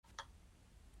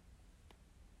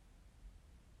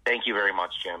Thank you very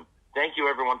much, Jim. Thank you,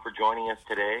 everyone, for joining us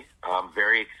today. I'm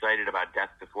very excited about Death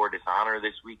Before Dishonor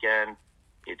this weekend.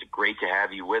 It's great to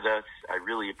have you with us. I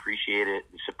really appreciate it.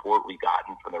 The support we've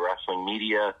gotten from the wrestling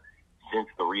media since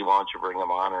the relaunch of Ring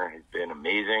of Honor has been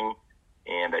amazing,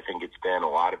 and I think it's been a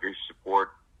lot of your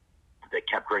support that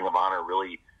kept Ring of Honor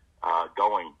really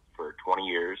going for 20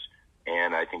 years,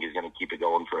 and I think is going to keep it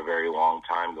going for a very long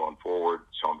time going forward.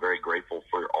 So I'm very grateful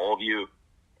for all of you,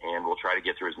 and we'll try to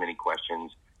get through as many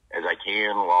questions as I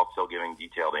can while still giving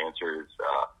detailed answers,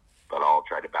 but I'll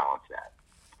try to balance that.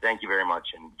 Thank you very much,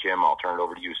 and Jim, I'll turn it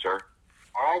over to you, sir.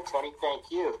 All right, Tony, thank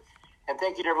you. And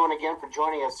thank you to everyone again for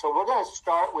joining us. So we're going to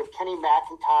start with Kenny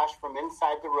McIntosh from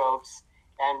Inside the Ropes,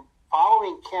 and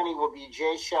following Kenny will be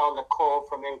Jay Shell Nicole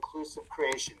from Inclusive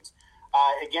Creations.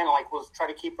 Again, we'll try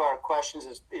to keep our questions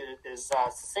as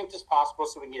succinct as possible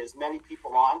so we can get as many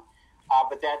people on.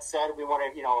 But that said, we want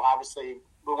to, obviously,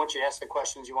 we want you to ask the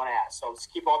questions you want to ask. So let's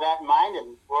keep all that in mind,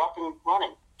 and we're up and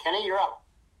running. Kenny, you're up.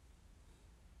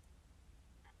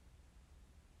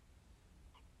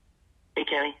 Hey,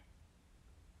 Kenny.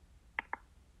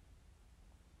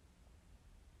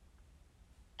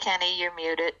 Kenny, you're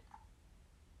muted.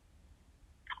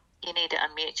 You need to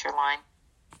unmute your line.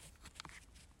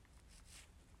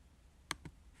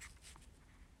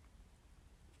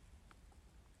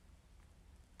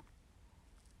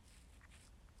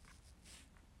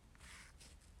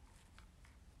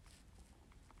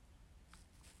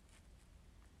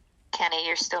 Kenny,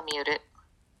 you're still muted.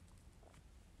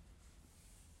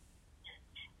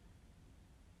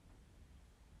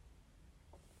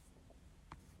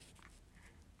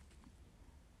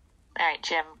 All right,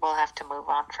 Jim, we'll have to move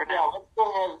on for now. Yeah, let's go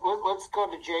ahead. Let's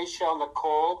go to Jay Shell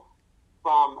Nicole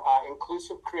from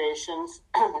Inclusive Creations.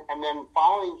 And then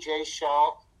following Jay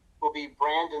Shell will be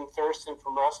Brandon Thurston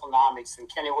from WrestleNomics. And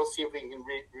Kenny, we'll see if we can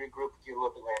regroup with you a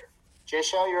little bit later. Jay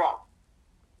Shell, you're up.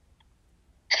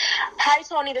 Hi,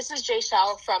 Tony. This is Jay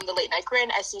Shell from the Late Night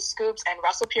Grin, SC Scoops, and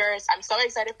Russell Purist. I'm so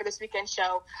excited for this weekend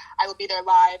show. I will be there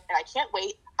live, and I can't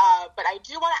wait. But I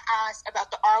do want to ask about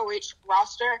the ROH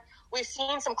roster. We've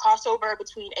seen some crossover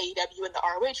between AEW and the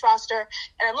ROH roster,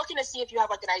 and I'm looking to see if you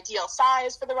have an ideal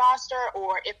size for the roster,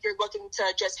 or if you're looking to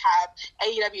just have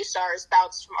AEW stars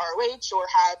bounce from ROH, or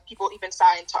have people even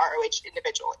sign to ROH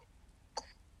individually.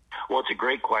 Well, it's a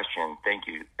great question. Thank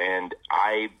you. And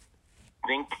I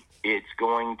think it's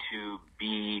going to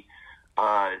be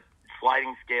a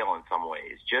sliding scale in some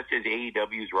ways. Just as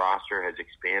AEW's roster has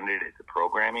expanded as the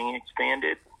programming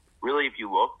expanded, really, if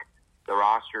you look, the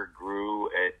roster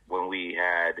grew when we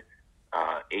had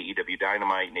AEW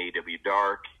Dynamite and AEW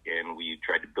Dark, and we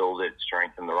tried to build it,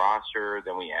 strengthen the roster.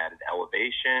 Then we added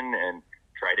Elevation and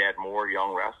tried to add more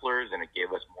young wrestlers, and it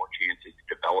gave us more chances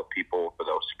to develop people for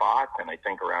those spots. And I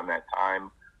think around that time,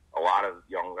 a lot of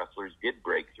young wrestlers did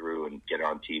break through and get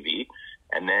on TV.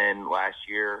 And then last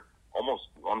year, almost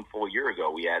one full year ago,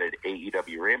 we added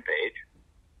AEW Rampage.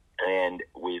 And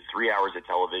with 3 hours of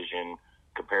television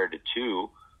compared to 2,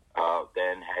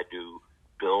 then had to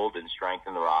build and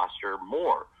strengthen the roster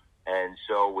more. And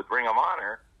so with Ring of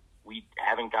Honor, we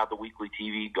haven't got the weekly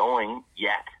TV going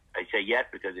yet. I say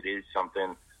yet because it is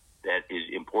something that is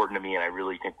important to me, and I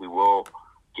really think we will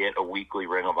get a weekly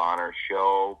Ring of Honor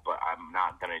show, but I'm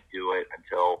not going to do it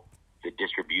until the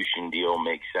distribution deal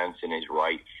makes sense and is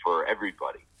right for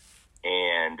everybody.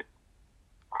 And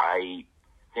I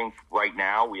think right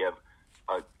now we have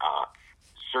a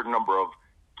certain number of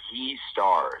key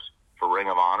stars for Ring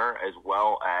of Honor, as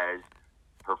well as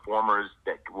performers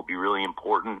that will be really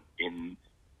important in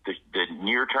the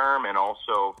near term and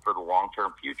also for the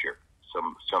long-term future.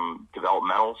 Some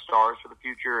developmental stars for the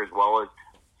future, as well as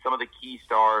some of the key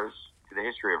stars to the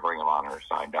history of Ring of Honor are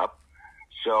signed up.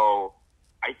 So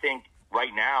I think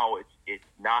right now it's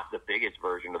not the biggest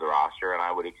version of the roster, and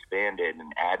I would expand it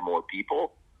and add more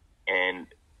people. And,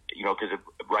 because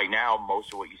right now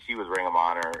most of what you see with Ring of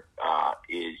Honor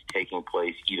is taking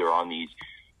place either on these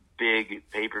big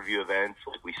pay-per-view events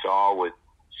like we saw with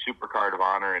Supercard of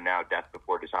Honor and now Death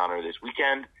Before Dishonor this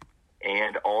weekend,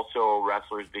 and also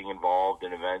wrestlers being involved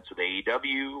in events with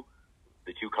AEW,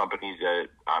 the two companies that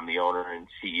I'm the owner and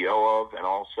CEO of, and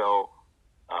also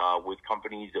with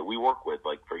companies that we work with,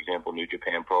 like, for example, New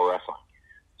Japan Pro Wrestling.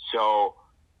 So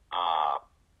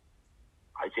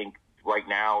I think right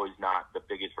now is not the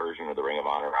biggest version of the Ring of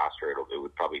Honor roster. It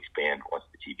would probably expand once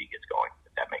the TV gets going,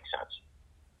 if that makes sense.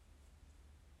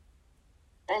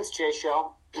 Thanks, Jay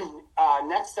Shell.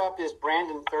 Next up is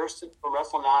Brandon Thurston from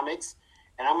WrestleNomics,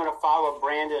 and I'm going to follow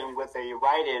Brandon with a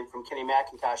write-in from Kenny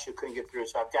McIntosh who couldn't get through,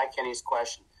 so I've got Kenny's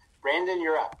question. Brandon,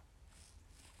 you're up.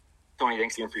 Tony,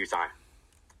 thanks again for your time.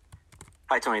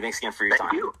 Hi, Tony. Thanks again for your time.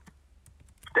 Thank you.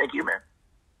 Thank you, man.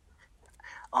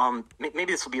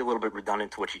 Maybe this will be a little bit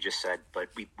redundant to what you just said, but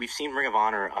we've seen Ring of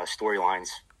Honor storylines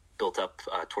built up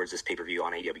towards this pay-per-view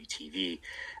on AEW TV.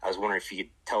 I was wondering if you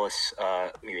could tell us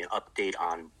maybe an update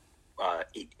on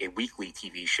a weekly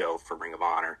TV show for Ring of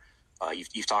Honor.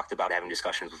 You've talked about having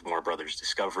discussions with Warner Brothers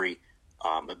Discovery.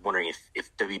 I'm wondering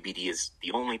if WBD is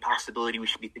the only possibility we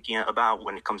should be thinking about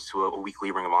when it comes to a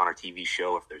weekly Ring of Honor TV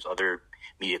show, if there's other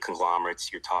media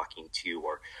conglomerates you're talking to,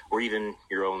 or even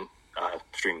your own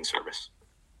streaming service.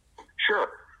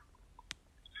 Sure.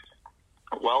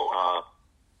 Well,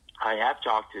 I have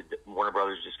talked to Warner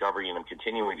Brothers Discovery, and I'm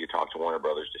continuing to talk to Warner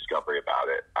Brothers Discovery about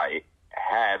it. I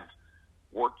have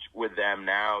worked with them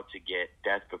now to get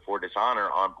Death Before Dishonor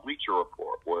on Bleacher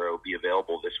Report, where it will be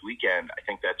available this weekend. I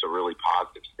think that's a really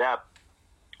positive step.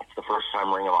 It's the first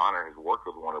time Ring of Honor has worked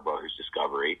with Warner Brothers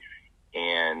Discovery,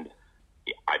 and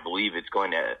I believe it's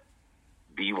going to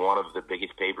be one of the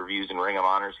biggest pay-per-views in Ring of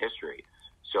Honor's history.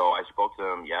 So I spoke to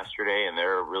them yesterday, and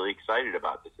they're really excited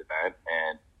about this event,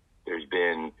 and there's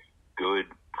been good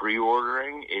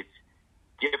pre-ordering. It's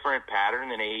different pattern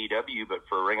than AEW, but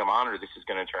for Ring of Honor, this is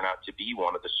going to turn out to be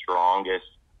one of the strongest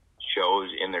shows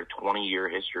in their 20-year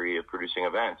history of producing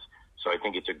events. So I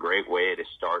think it's a great way to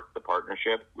start the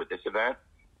partnership with this event,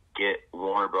 get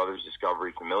Warner Brothers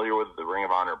Discovery familiar with the Ring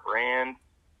of Honor brand,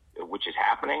 which is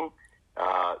happening.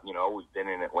 We've been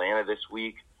in Atlanta this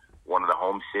week, one of the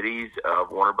home cities of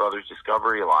Warner Brothers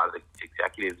Discovery. A lot of the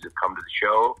executives have come to the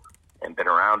show and been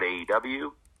around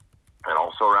AEW and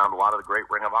also around a lot of the great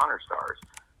Ring of Honor stars.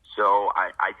 So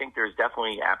I think there's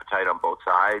definitely appetite on both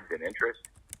sides and interest.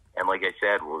 And like I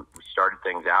said, we started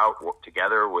things out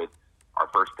together with our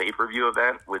first pay-per-view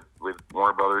event with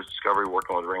Warner Brothers Discovery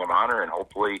working with Ring of Honor, and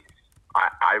hopefully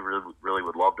I really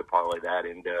would love to parlay that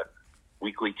into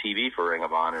weekly TV for Ring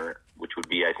of Honor, which would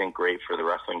be, I think, great for the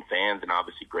wrestling fans and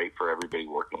obviously great for everybody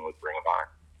working with Ring of Honor.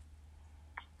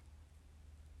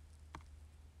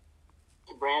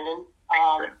 Brandon.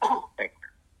 Thanks.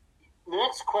 The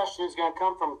next question is going to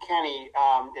come from Kenny,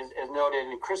 as noted,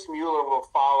 and Chris Mueller will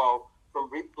follow from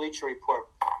Bleacher Report.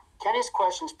 Kenny's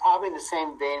question is probably in the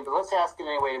same vein, but let's ask it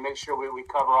anyway to make sure we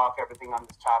cover off everything on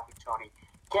this topic, Tony.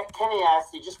 Kenny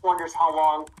asks, he just wonders is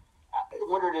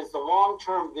the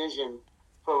long-term vision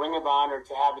for Ring of Honor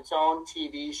to have its own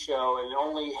TV show and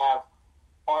only have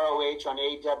ROH on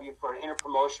AEW for an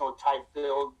interpromotional type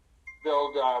build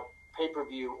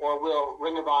pay-per-view, or will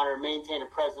Ring of Honor maintain a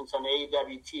presence on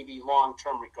AEW TV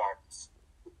long-term regardless?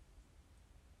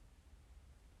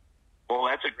 Well,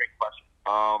 that's a great question.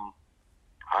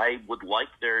 I would like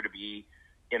there to be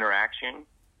interaction.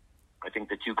 I think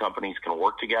the two companies can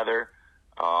work together.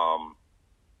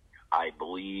 I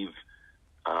believe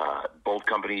both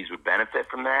companies would benefit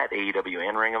from that, AEW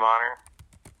and Ring of Honor.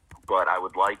 But I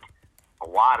would like a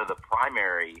lot of the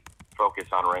primary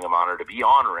focus on Ring of Honor to be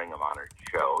on Ring of Honor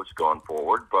shows going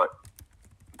forward. But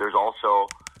there's also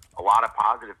a lot of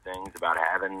positive things about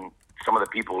having some of the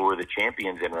people who are the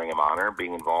champions in Ring of Honor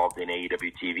being involved in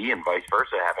AEW TV, and vice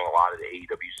versa, having a lot of the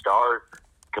AEW stars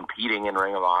competing in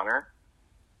Ring of Honor,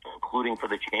 including for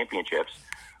the championships,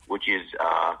 which is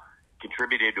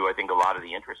contributed to, I think, a lot of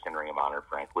the interest in Ring of Honor,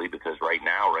 frankly, because right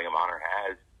now Ring of Honor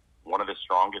has one of the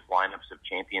strongest lineups of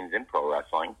champions in pro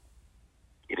wrestling.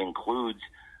 It includes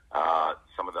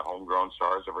some of the homegrown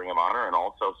stars of Ring of Honor and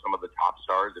also some of the top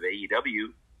stars of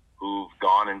AEW who've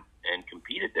gone and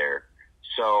competed there.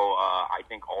 So I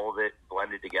think all of it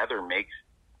blended together makes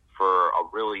for a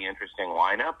really interesting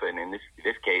lineup. And in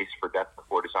this case, for Death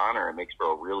Before Dishonor, it makes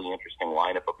for a really interesting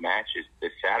lineup of matches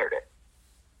this Saturday.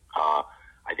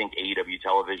 I think AEW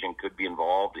Television could be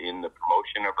involved in the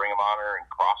promotion of Ring of Honor and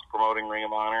cross-promoting Ring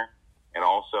of Honor, and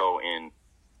also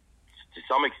to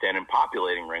some extent, in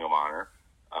populating Ring of Honor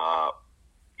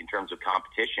in terms of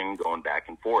competition going back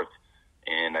and forth.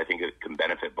 And I think it can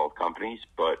benefit both companies.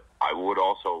 But I would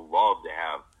also love to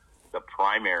have the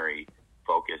primary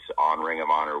focus on Ring of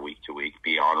Honor week to week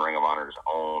be on Ring of Honor's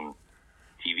own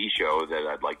TV show that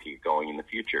I'd like to get going in the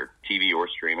future, TV or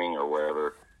streaming or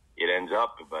wherever it ends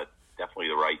up, but definitely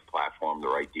the right platform, the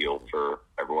right deal for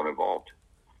everyone involved.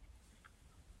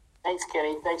 Thanks,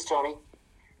 Kenny. Thanks, Tony.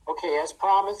 Okay, as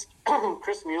promised,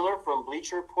 Chris Mueller from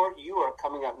Bleacher Report, you are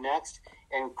coming up next,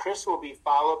 and Chris will be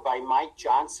followed by Mike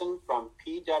Johnson from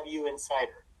PW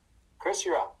Insider. Chris,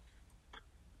 you're up.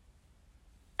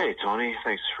 Hey, Tony.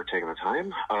 Thanks for taking the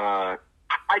time. Hi,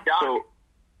 Don.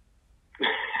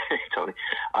 Hey, Tony.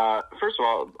 First of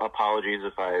all, apologies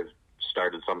if I've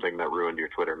started something that ruined your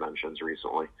Twitter mentions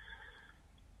recently.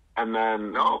 And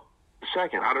then, no.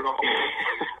 Secondly,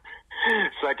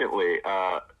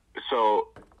 so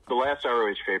the last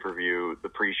ROH pay-per-view, the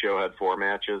pre-show had 4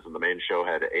 matches and the main show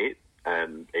had 8.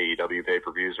 And AEW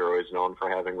pay-per-views are always known for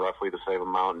having roughly the same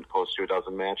amount and close to a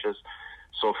dozen matches.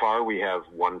 So far, we have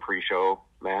 1 pre-show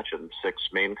match and 6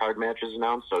 main card matches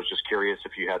announced. So I was just curious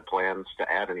if you had plans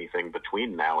to add anything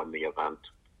between now and the event.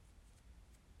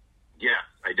 Yes,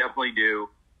 I definitely do.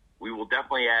 We will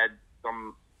definitely add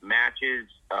some matches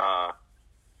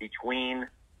between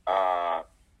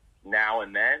now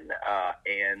and then,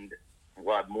 and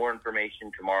we'll have more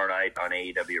information tomorrow night on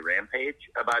AEW Rampage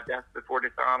about Death Before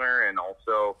Dishonor, and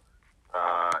also,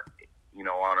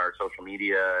 on our social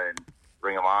media and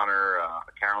Ring of Honor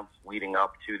accounts leading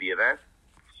up to the event.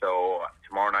 So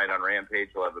tomorrow night on Rampage,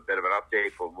 we'll have a bit of an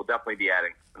update, but we'll definitely be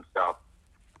adding some stuff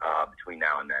between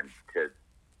now and then to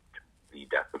the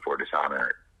Death Before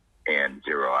Dishonor and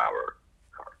 0 Hour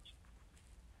cards.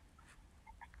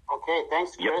 Okay,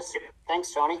 thanks, Chris. Yep.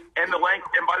 Thanks, Tony. And the length,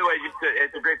 and by the way,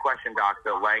 it's a great question, Doc.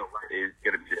 The length is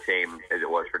going to be the same as it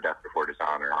was for Death Before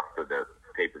Dishonor for the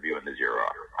pay-per-view and the 0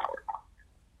 Hour.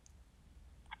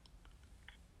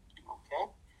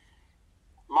 Okay.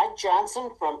 Mike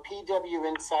Johnson from PW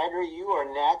Insider, you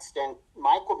are next, and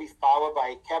Mike will be followed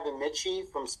by Kevin Mitchie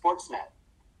from Sportsnet.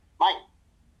 Mike.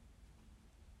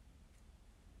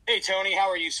 Hey, Tony, how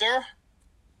are you, sir?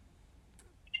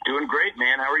 Doing great,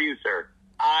 man. How are you, sir?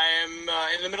 I'm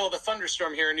in the middle of a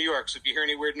thunderstorm here in New York, so if you hear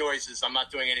any weird noises, I'm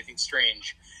not doing anything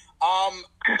strange.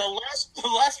 The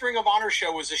last Ring of Honor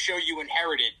show was a show you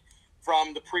inherited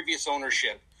from the previous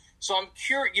ownership. So I'm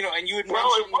curious, and you had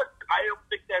mentioned... Well, I don't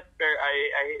think that's fair.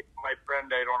 I my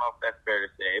friend, I don't know if that's fair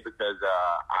to say, because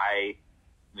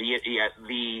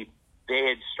they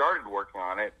had started working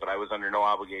on it, but I was under no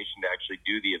obligation to actually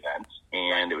do the event,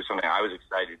 and it was something I was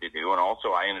excited to do, and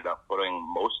also I ended up putting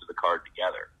most of the card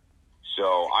together. So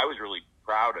I was really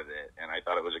proud of it, and I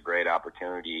thought it was a great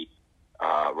opportunity,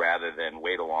 rather than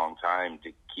wait a long time,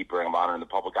 to keep Ring of Honor in the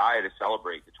public eye, to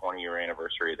celebrate the 20-year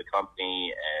anniversary of the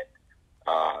company, and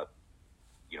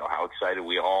how excited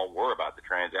we all were about the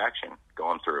transaction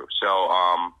going through. So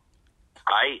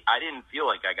I didn't feel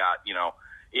like I got,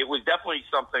 it was definitely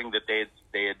something that they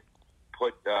had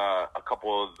put a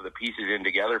couple of the pieces in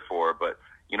together for, but,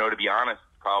 to be honest,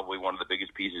 probably one of the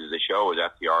biggest pieces of the show was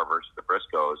FTR versus the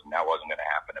Briscoes, and that wasn't going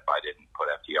to happen if I didn't put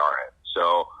FTR in.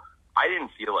 So I didn't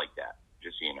feel like that,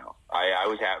 just so you know. I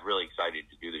was really excited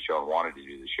to do the show and wanted to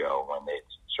do the show when they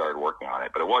started working on it,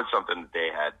 but it was something that they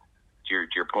had, to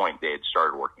your point, they had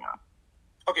started working on.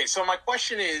 Okay, so my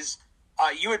question is,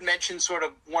 you had mentioned sort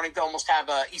of wanting to almost have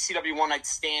a ECW One Night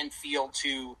Stand feel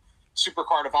to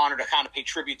Supercard of Honor to kind of pay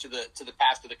tribute to the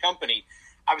past of the company.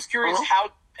 I was curious,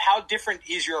 how different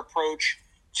is your approach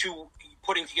to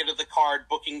putting together the card,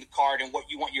 booking the card, and what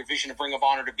you want your vision of Ring of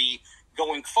Honor to be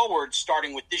going forward,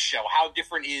 starting with this show? How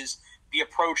different is the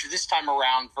approach this time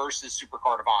around versus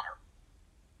Supercard of Honor?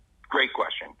 Great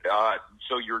question.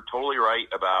 So you're totally right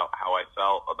about how I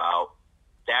felt about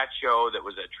that show that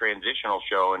was a transitional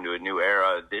show into a new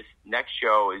era. This next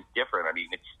show is different. I mean,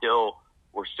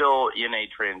 we're still in a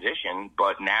transition,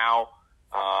 but now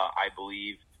I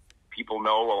believe people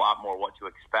know a lot more what to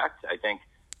expect. I think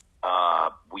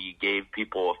we gave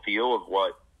people a feel of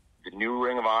what the new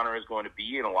Ring of Honor is going to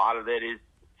be, and a lot of it is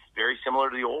very similar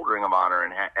to the old Ring of Honor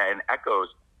and echoes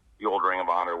the old Ring of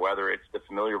Honor, whether it's the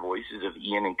familiar voices of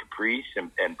Ian and Caprice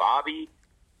and Bobby,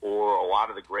 or a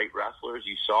lot of the great wrestlers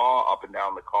you saw up and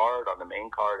down the card, on the main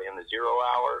card and the 0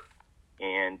 Hour.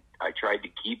 And I tried to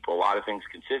keep a lot of things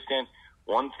consistent.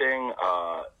 One thing,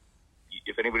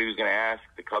 if anybody was going to ask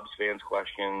the Cubs fans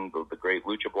question, the great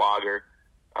Lucha blogger,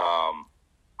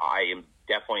 I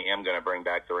definitely am going to bring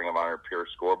back the Ring of Honor Pure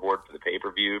Scoreboard for the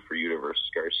pay-per-view for Yuta versus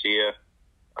Garcia.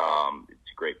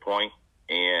 It's a great point.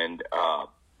 And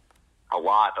a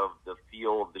lot of the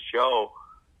feel of the show,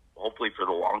 hopefully for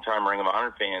the long-time Ring of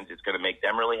Honor fans, it's going to make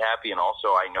them really happy. And also,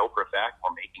 I know for a fact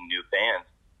we're making new fans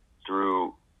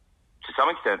to some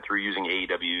extent, through using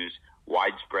AEW's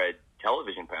widespread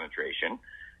television penetration,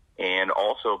 and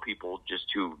also people just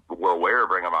who were aware of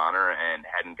Ring of Honor and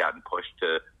hadn't gotten pushed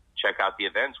to check out the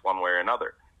events one way or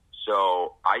another.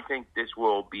 So I think this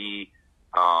will be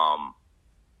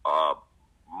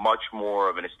much more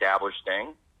of an established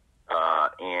thing,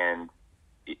 and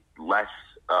less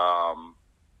of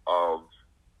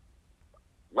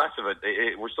a.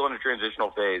 We're still in a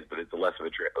transitional phase, but it's less of a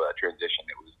transition.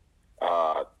 It was,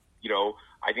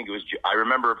 I think it was. I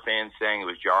remember fans saying it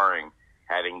was jarring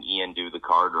having Ian do the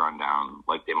card rundown,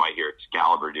 like they might hear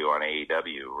Excalibur do on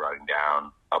AEW, running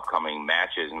down upcoming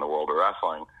matches in the world of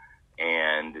wrestling,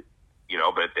 and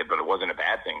but it wasn't a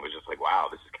bad thing. It was just like, wow,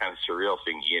 this is kind of surreal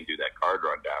seeing Ian do that card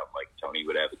rundown like Tony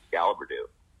would have Excalibur do,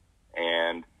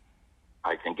 and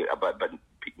I think, but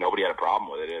nobody had a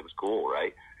problem with it. It was cool,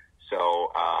 right?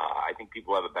 So I think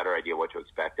people have a better idea what to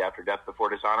expect after Death Before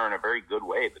Dishonor in a very good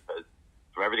way, because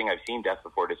from everything I've seen, Death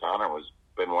Before Dishonor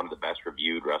been one of the best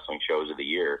reviewed wrestling shows of the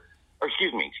year. Or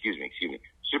excuse me.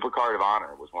 Supercard of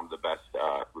Honor was one of the best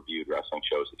reviewed wrestling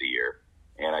shows of the year.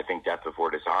 And I think Death Before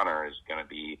Dishonor is going to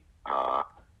be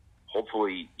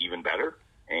hopefully even better.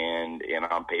 And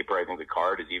on paper, I think the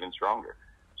card is even stronger.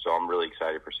 So I'm really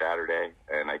excited for Saturday.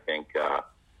 And I think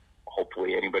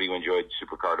hopefully anybody who enjoyed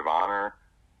Supercard of Honor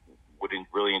would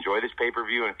really enjoy this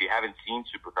pay-per-view. And if you haven't seen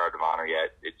Supercard of Honor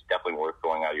yet, it's definitely worth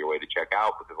going out of your way to check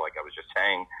out, because like I was just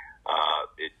saying,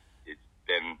 it's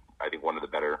been, I think, one of the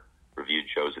better reviewed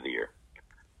shows of the year.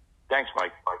 Thanks,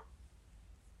 Mike.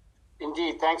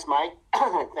 Indeed. Thanks, Mike.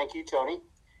 Thank you, Tony.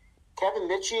 Kevin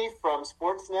Mitchie from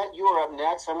Sportsnet, you are up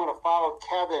next. I'm going to follow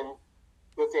Kevin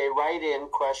with a write-in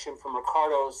question from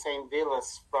Ricardo St.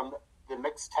 Vilas from the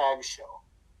Mixed Tag Show.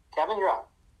 Kevin, you're up.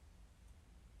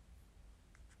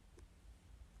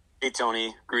 Hey,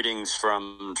 Tony. Greetings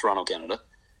from Toronto, Canada.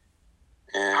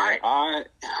 And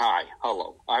Hi.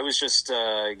 Hello. I was just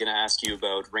going to ask you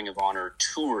about Ring of Honor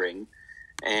touring,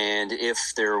 and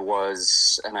if there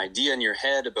was an idea in your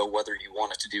head about whether you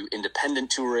wanted to do independent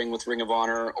touring with Ring of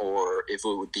Honor, or if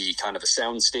it would be kind of a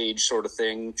soundstage sort of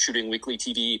thing, shooting weekly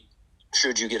TV,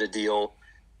 should you get a deal.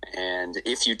 And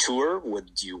if you tour,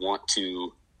 would you want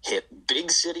to hit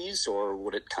big cities, or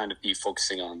would it kind of be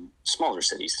focusing on smaller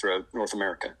cities throughout North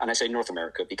America? And I say North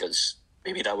America because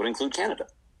maybe that would include Canada.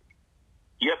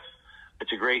 Yep.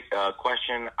 It's a great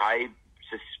question. I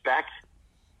suspect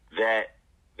that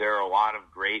there are a lot of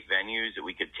great venues that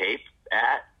we could tape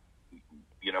at.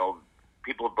 You know,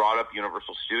 people have brought up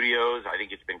Universal Studios. I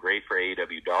think it's been great for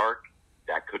AEW Dark.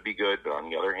 That could be good, but on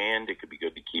the other hand, it could be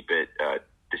good to keep it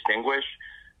distinguished.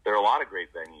 There are a lot of great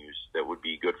venues that would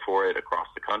be good for it across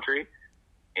the country,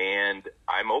 and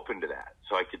I'm open to that.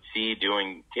 So I could see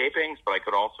doing tapings, but I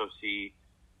could also see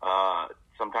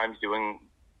sometimes doing,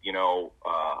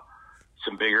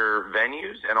 some bigger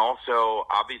venues. And also,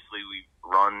 obviously, we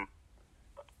run,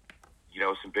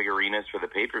 some big arenas for the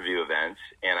pay-per-view events,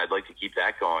 and I'd like to keep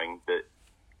that going. The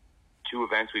two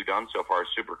events we've done so far,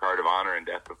 Supercard of Honor and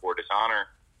Death Before Dishonor,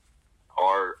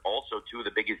 are also two of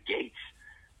the biggest gates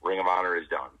Ring of Honor has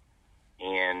done.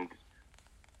 And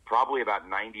probably about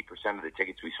 90% of the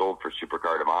tickets we sold for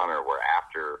Supercard of Honor were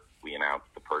after we announced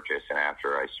the purchase and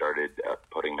after I started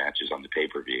putting matches on the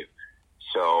pay-per-view.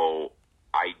 So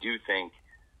I do think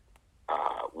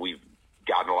we've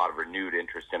gotten a lot of renewed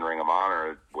interest in Ring of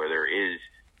Honor, where there is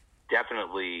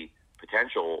definitely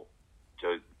potential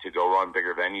to go run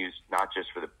bigger venues, not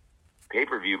just for the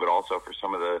pay-per-view, but also for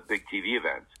some of the big TV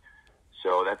events.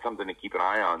 So that's something to keep an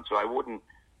eye on. So I wouldn't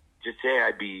just say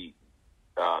I'd be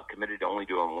committed to only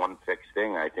doing one fixed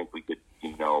thing. I think we could,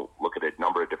 look at a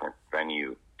number of different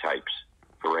venue types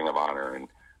for Ring of Honor. And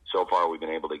so far we've been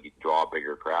able to draw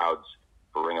bigger crowds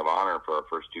for Ring of Honor for our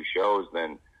first two shows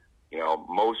than,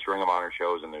 most Ring of Honor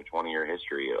shows in their 20-year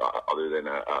history, other than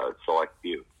a select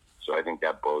few. So I think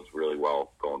that bodes really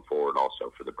well going forward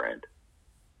also for the brand.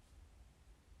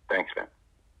 Thanks, man.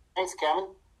 Thanks, Kevin.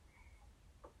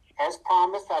 As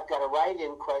promised, I've got a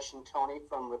write-in question, Tony,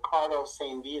 from Ricardo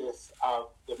St. Vilas of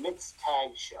the Mixed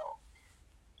Tag Show.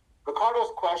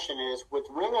 Ricardo's question is, with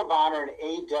Ring of Honor and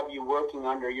AEW working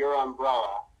under your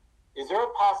umbrella, is there a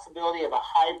possibility of a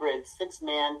hybrid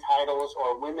six-man titles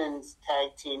or women's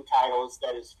tag team titles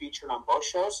that is featured on both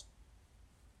shows?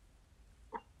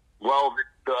 Well,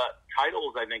 the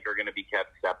titles, I think, are going to be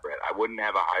kept separate. I wouldn't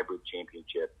have a hybrid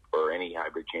championship or any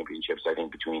hybrid championships, I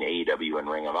think, between AEW and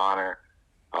Ring of Honor.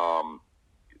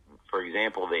 For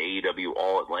example, the AEW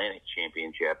All-Atlantic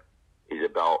Championship is a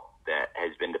belt that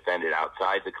has been defended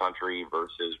outside the country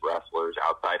versus wrestlers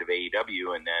outside of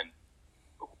AEW, and then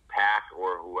Pac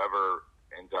or whoever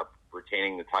ends up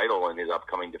retaining the title in his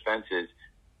upcoming defenses,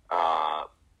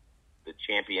 the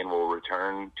champion will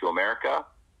return to America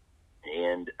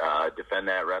and defend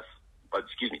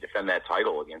that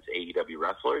title against AEW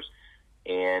wrestlers.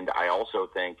 And I also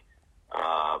think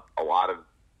a lot of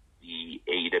the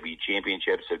AEW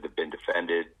championships have been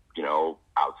defended,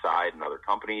 outside in other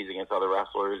companies against other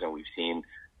wrestlers, and we've seen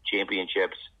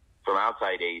championships from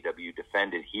outside AEW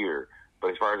defended here.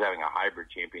 But as far as having a hybrid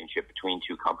championship between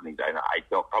two companies, I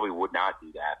probably would not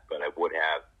do that, but I would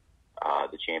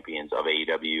have the champions of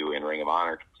AEW and Ring of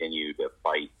Honor continue to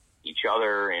fight each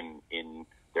other in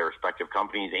their respective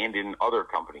companies and in other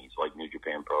companies like New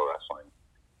Japan Pro Wrestling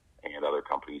and other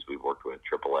companies we've worked with,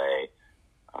 AAA,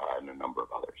 and a number of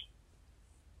others.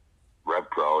 Rev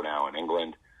Pro now in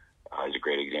England is a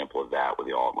great example of that with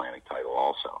the All-Atlantic title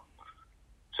also.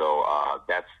 So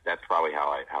that's probably how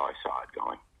I saw it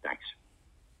going. Thanks.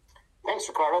 Thanks,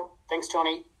 Ricardo. Thanks,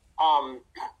 Tony.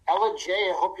 Ella J,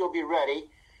 I hope you'll be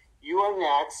ready. You are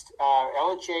next.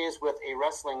 Ella J is with A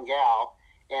Wrestling Gal,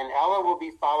 and Ella will be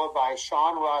followed by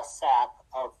Sean Ross Sapp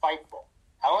of Fightful.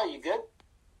 Ella, you good?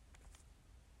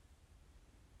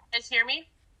 You guys hear me?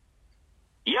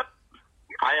 Yep.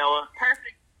 Hi, Ella.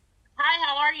 Perfect. Hi,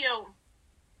 how are you?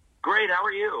 Great. How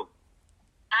are you?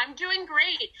 I'm doing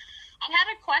great. I had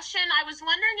a question. I was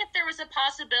wondering if there was a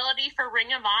possibility for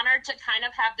Ring of Honor to kind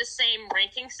of have the same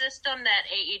ranking system that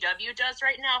AEW does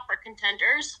right now for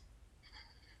contenders.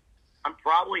 I'm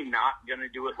probably not going to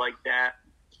do it like that.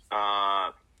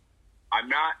 I'm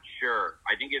not sure.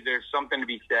 I think if there's something to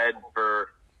be said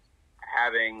for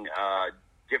having a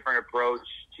different approach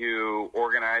to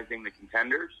organizing the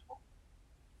contenders,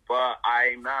 but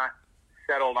I'm not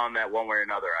settled on that one way or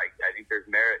another. I think there's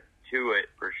merit to it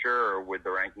for sure with the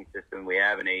ranking system we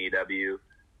have in AEW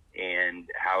and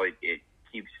how it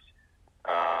keeps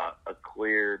a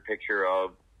clear picture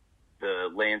of the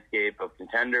landscape of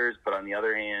contenders. But on the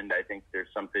other hand, I think there's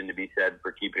something to be said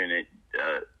for keeping it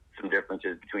some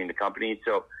differences between the companies.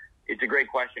 So it's a great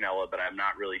question, Ella, but I'm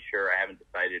not really sure. I haven't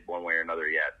decided one way or another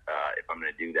yet if I'm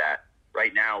going to do that.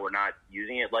 Right now, we're not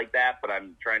using it like that, but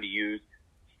I'm trying to use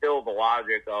still the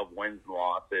logic of wins and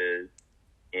losses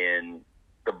in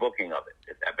the booking of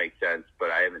it, if that makes sense.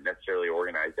 But I haven't necessarily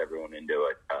organized everyone into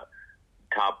a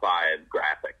top 5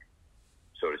 graphic,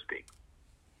 so to speak.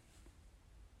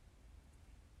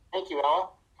 Thank you, Ella.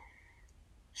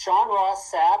 Sean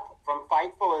Ross Sapp from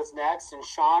Fightful is next, and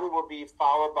Sean will be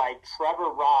followed by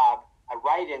Trevor Robb, a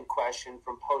write-in question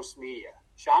from Post Media.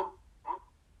 Sean?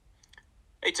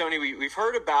 Hey, Tony, we've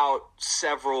heard about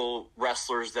several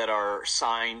wrestlers that are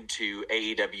signed to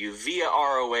AEW via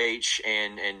ROH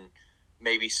and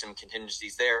maybe some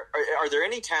contingencies there. Are there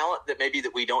any talent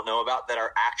that we don't know about that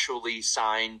are actually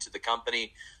signed to the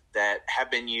company that have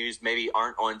been used, maybe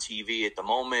aren't on TV at the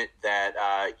moment, that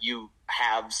you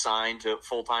have signed to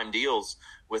full-time deals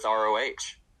with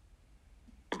ROH?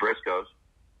 The Briscoes.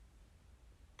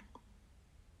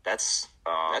 That's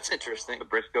interesting. The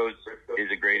Briscoes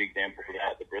is a great example of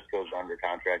that. The Briscoes are under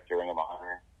contract to Ring of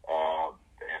Honor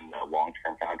and a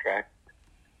long-term contract.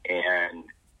 And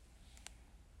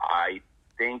I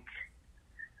think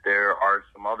there are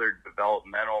some other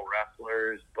developmental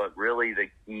wrestlers, but really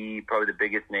probably the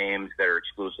biggest names that are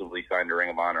exclusively signed to Ring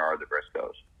of Honor are the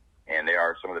Briscoes. And they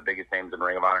are some of the biggest names in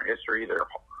Ring of Honor history. They're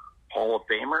Hall of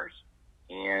Famers.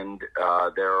 And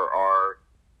there are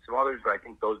some others, but I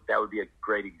think that would be a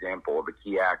great example of a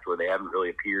key act where they haven't really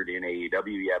appeared in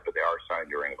AEW yet, but they are signed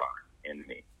to Ring of Honor in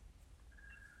me.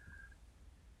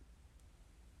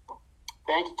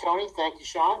 Thank you, Tony. Thank you,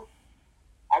 Sean.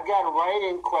 I've got a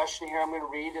write-in question here I'm going to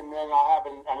read, and then I'll have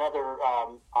another,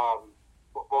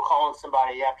 we'll call on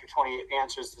somebody after Tony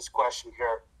answers this question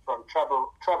here from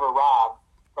Trevor Robb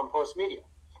from Post Media.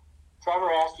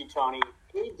 Trevor asked you, Tony,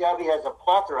 AEW has a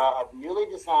plethora of newly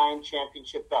designed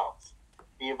championship belts,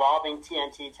 the evolving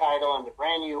TNT title and the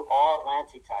brand new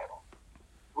All-Atlantic title.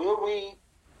 Will we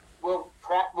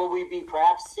be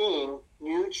perhaps seeing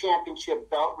new championship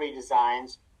belt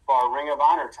redesigns for our Ring of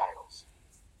Honor titles?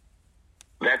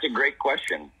 That's a great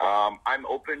question. I'm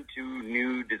open to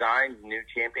new designs, new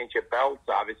championship belts.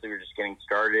 Obviously, we're just getting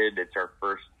started. It's our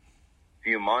first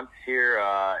few months here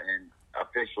and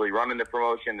officially running the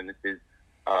promotion, and this is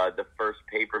the first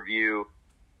pay-per-view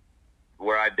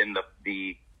where I've been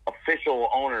the official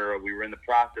owner. We were in the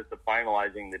process of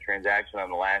finalizing the transaction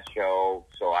on the last show,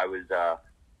 so I was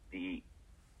the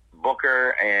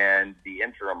booker and the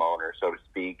interim owner, so to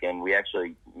speak, and we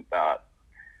actually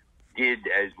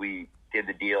as we did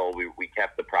the deal, we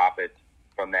kept the profits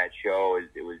from that show.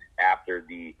 It was after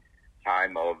the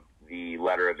time of the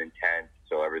letter of intent,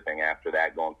 so everything after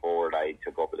that going forward, I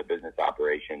took over the business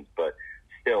operations, but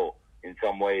still, in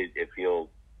some ways, it feels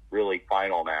really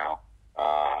final now,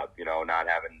 not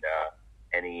having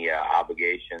any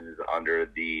obligations under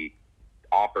the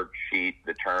offer sheet,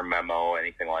 the term memo,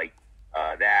 anything like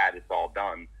that. It's all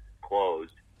done,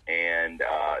 closed, and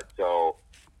so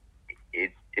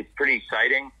it's pretty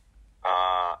exciting.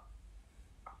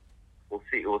 We'll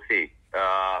see.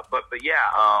 But yeah,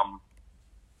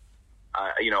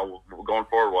 going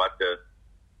forward, we'll have to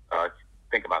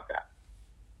think about that.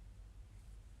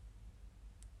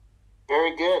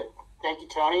 Very good. Thank you,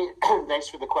 Tony. Thanks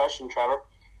for the question, Trevor.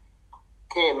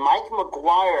 Okay, Mike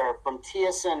McGuire from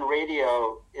TSN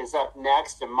Radio is up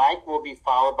next, and Mike will be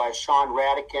followed by Sean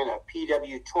Radican of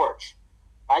PW Torch.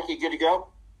 Mike, you good to go?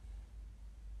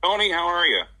 Tony, how are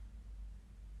you?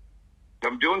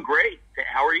 I'm doing great.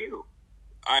 How are you?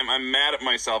 I'm mad at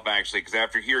myself, actually, because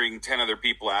after hearing 10 other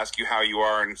people ask you how you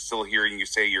are and still hearing you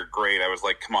say you're great, I was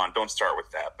like, come on, don't start with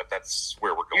that. But that's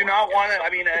where we're going. You not want to? I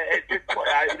mean,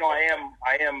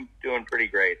 I am doing pretty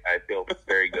great. I feel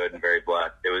very good and very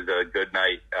blessed. It was a good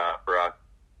night for us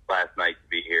last night to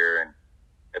be here in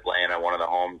Atlanta, one of the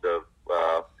homes of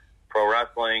pro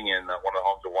wrestling and one of the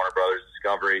homes of Warner Brothers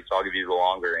Discovery. So I'll give you the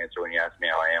longer answer when you ask me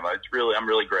how I am. I'm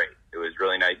really great. It was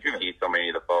really nice to see so many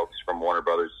of the folks from Warner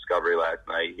Brothers Discovery last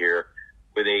night here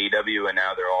with AEW, and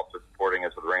now they're also supporting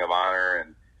us with Ring of Honor.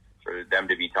 And for them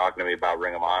to be talking to me about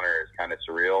Ring of Honor is kind of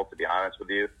surreal, to be honest with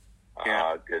you.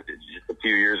 Because it's just a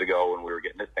few years ago when we were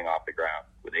getting this thing off the ground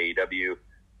with AEW,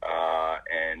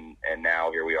 and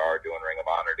now here we are doing Ring of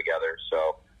Honor together.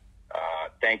 So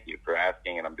thank you for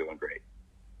asking, and I'm doing great.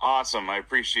 Awesome. I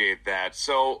appreciate that.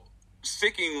 So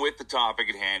sticking with the topic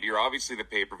at hand, you're obviously the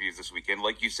pay-per-views this weekend.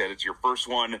 Like you said, it's your first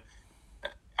one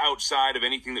outside of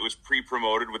anything that was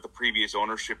pre-promoted with the previous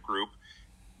ownership group.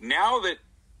 Now that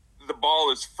the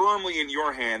ball is firmly in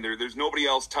your hand, there's nobody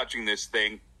else touching this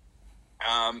thing.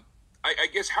 I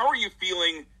guess, how are you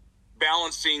feeling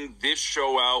balancing this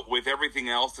show out with everything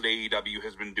else that AEW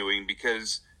has been doing?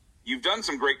 Because you've done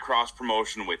some great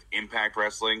cross-promotion with Impact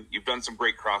Wrestling. You've done some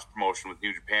great cross-promotion with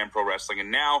New Japan Pro Wrestling.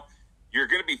 And now you're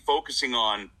going to be focusing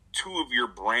on two of your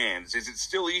brands. Is it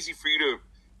still easy for you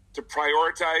to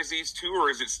prioritize these two, or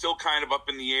is it still kind of up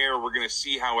in the air? We're going to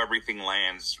see how everything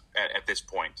lands at this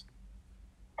point.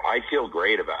 I feel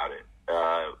great about it.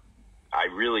 I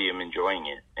really am enjoying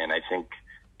it. And I think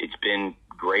it's been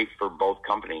great for both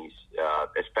companies,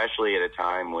 especially at a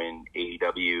time when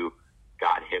AEW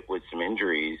got hit with some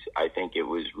injuries. I think it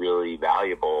was really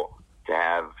valuable to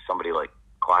have somebody like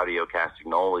Claudio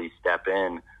Castagnoli step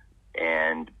in,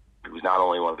 and who's not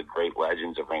only one of the great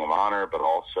legends of Ring of Honor, but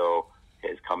also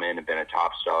has come in and been a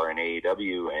top star in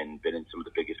AEW and been in some of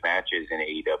the biggest matches in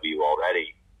AEW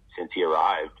already since he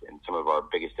arrived, in some of our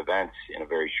biggest events in a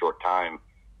very short time.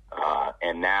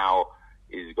 And now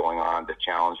is going on to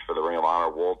challenge for the Ring of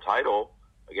Honor World title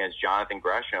against Jonathan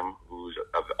Gresham, who's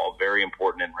a very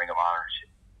important in Ring of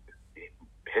Honor's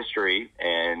history.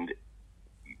 And,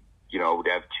 you know, to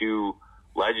have two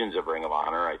legends of Ring of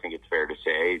Honor, I think it's fair to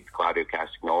say, Claudio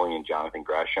Castagnoli and Jonathan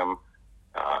Gresham,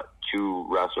 two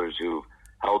wrestlers who've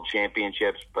held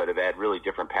championships but have had really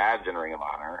different paths in Ring of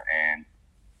Honor. And,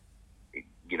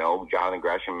 you know, Jonathan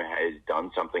Gresham has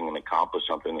done something and accomplished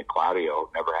something that Claudio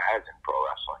never has in pro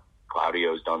wrestling.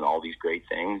 Claudio's done all these great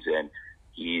things, and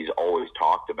he's always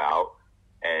talked about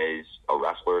as a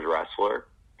wrestler's wrestler,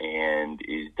 and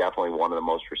is definitely one of the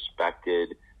most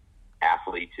respected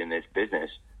athletes in this business,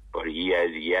 but he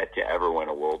has yet to ever win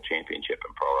a world championship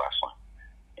in pro wrestling.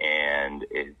 And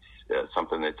it's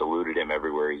something that's eluded him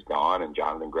everywhere he's gone, and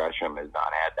Jonathan Gresham has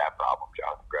not had that problem.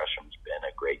 Jonathan Gresham's been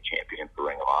a great champion for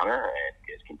Ring of Honor and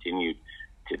has continued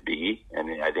to be,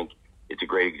 and I think it's a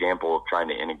great example of trying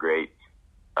to integrate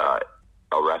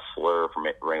a wrestler from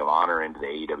Ring of Honor into the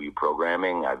AEW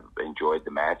programming. I've enjoyed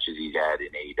the matches he's had in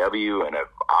AEW, and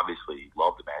I've obviously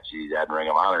loved the matches he's had in Ring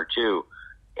of Honor too.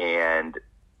 And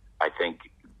I think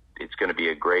it's going to be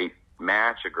a great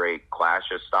match, a great clash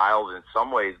of styles in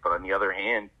some ways, but on the other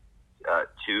hand,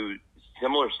 two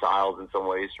similar styles in some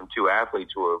ways from two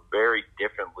athletes who are very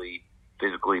differently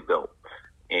physically built.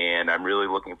 And I'm really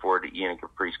looking forward to Ian and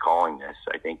Caprice calling this.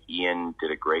 I think Ian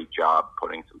did a great job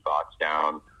putting some thoughts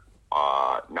down,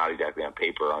 not exactly on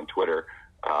paper, on Twitter,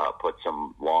 put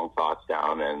some long thoughts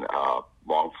down and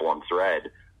long-form thread,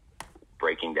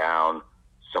 breaking down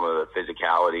some of the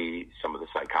physicality, some of the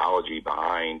psychology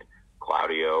behind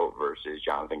Claudio versus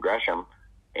Jonathan Gresham.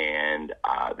 And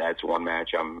that's one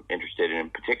match I'm interested in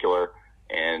particular.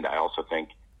 And I also think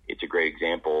it's a great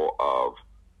example of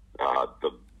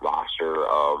the roster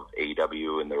of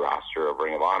AEW and the roster of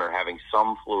Ring of Honor having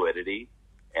some fluidity.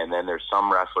 And then there's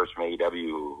some wrestlers from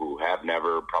AEW who have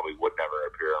never, probably would never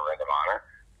appear in Ring of Honor.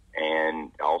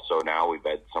 And also now we've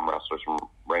had some wrestlers from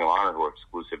Ring of Honor who are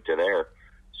exclusive to there.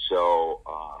 So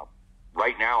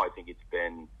right now I think it's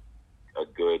been a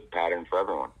good pattern for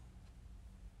everyone.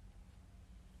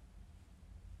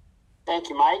 Thank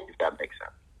you, Mike. If that makes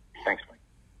sense. Thanks, Mike.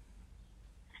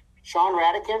 Sean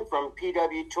Radican from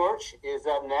PW Torch is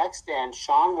up next, and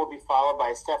Sean will be followed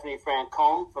by Stephanie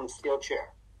Francombe from Steel Chair.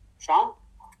 Sean?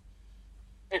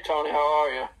 Hey, Tony, how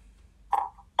are you?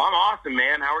 I'm awesome,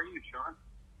 man. How are you, Sean?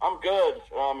 I'm good.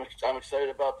 I'm excited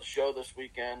about the show this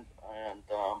weekend, and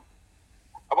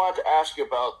I wanted to ask you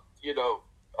about,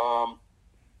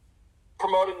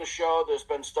 promoting the show. There's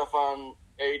been stuff on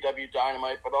AEW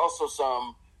Dynamite, but also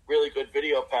some really good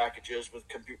video packages with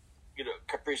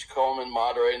Caprice Coleman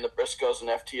moderating the Briscoes and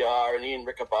FTR and Ian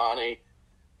Riccaboni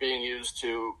being used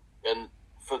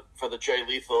for the Jay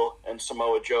Lethal and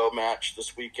Samoa Joe match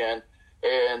this weekend,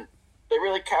 and they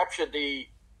really captured the,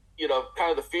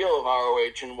 kind of the feel of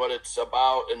ROH and what it's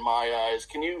about in my eyes.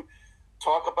 Can you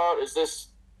talk about, is this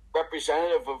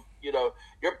representative of,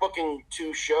 you're booking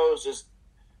 2 shows,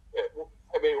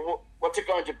 what's it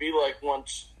going to be like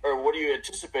once, or what do you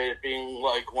anticipate it being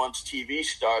like once TV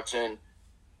starts? And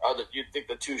you think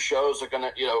the 2 shows are going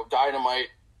to, Dynamite,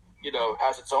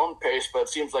 has its own pace, but it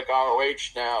seems like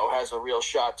ROH now has a real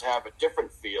shot to have a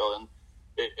different feel. And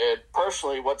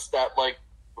personally, what's that like?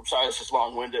 I'm sorry, this is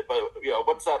long-winded, but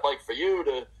what's that like for you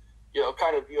to,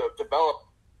 develop,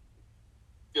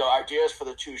 ideas for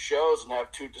the 2 shows and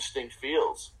have 2 distinct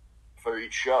feels for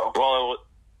each show? Well,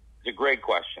 it's a great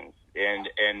question, and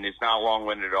it's not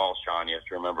long-winded at all, Sean. You have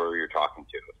to remember who you're talking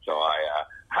to. So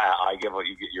I give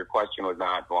your question was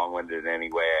not long-winded in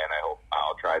any way, and I hope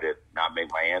I'll try to not make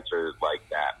my answers like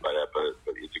that. But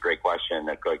it's a great question,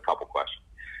 a good couple questions.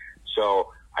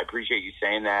 So I appreciate you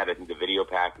saying that. I think the video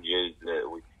packages that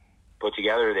we put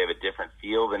together, they have a different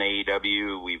feel than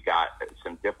AEW. We've got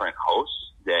some different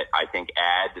hosts that I think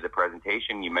add to the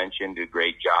presentation. You mentioned a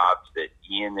great job that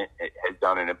Ian has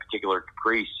done, in a particular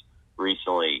Caprice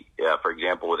recently, for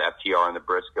example, with FTR and the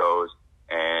Briscoes,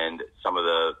 and some of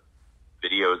the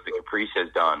videos that Caprice has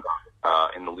done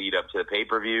in the lead up to the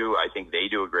pay-per-view. I think they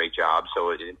do a great job. So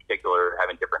in particular,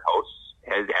 having different hosts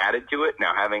has added to it.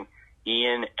 Now having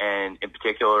Ian and in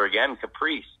particular, again,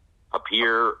 Caprice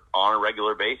appear on a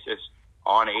regular basis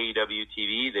on AEW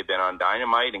TV. They've been on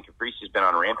Dynamite, and Caprice has been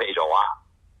on Rampage a lot.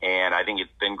 And I think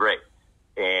it's been great.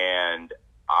 And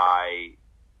I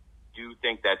do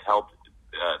think that's helped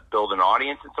build an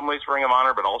audience in some ways for Ring of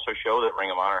Honor, but also show that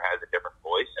Ring of Honor has a different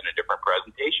voice and a different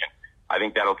presentation. I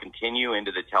think that'll continue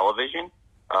into the television.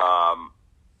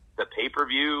 The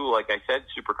pay-per-view, like I said,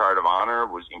 Supercard of Honor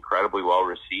was incredibly well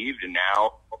received, and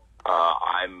now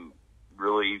I'm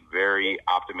really very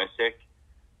optimistic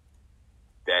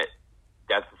that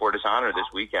Death Before Dishonor this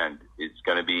weekend is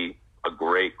going to be a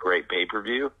great, great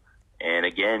pay-per-view, and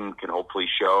again, can hopefully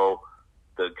show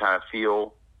the kind of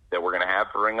feel that we're going to have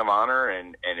for Ring of Honor,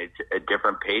 and it's a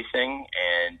different pacing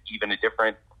and even a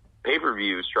different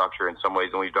pay-per-view structure in some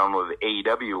ways than we've done with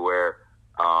AEW, where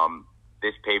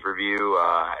this pay-per-view,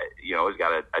 has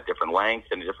got a different length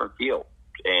and a different feel.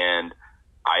 And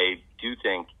I do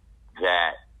think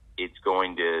that it's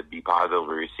going to be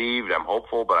positively received. I'm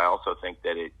hopeful, but I also think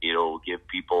that it'll give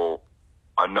people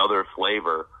another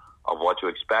flavor of what to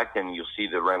expect. And you'll see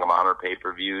the Ring of Honor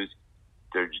pay-per-views.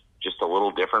 They're just a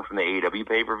little different from the AEW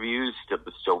pay-per-views,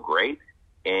 still great.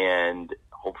 And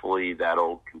hopefully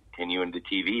that'll continue into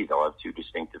TV. They'll have 2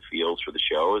 distinctive feels for the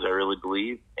shows, I really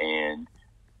believe. And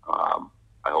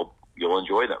I hope you'll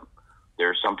enjoy them. There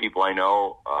are some people I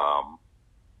know,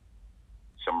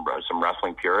 some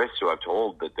wrestling purists who I've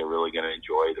told that they're really going to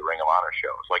enjoy the Ring of Honor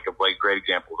shows. Like a great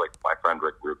example, like my friend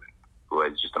Rick Rubin, who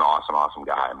is just an awesome, awesome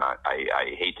guy.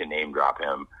 I hate to name drop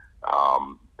him,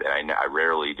 and I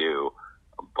rarely do,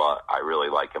 but I really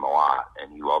like him a lot,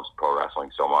 and he loves pro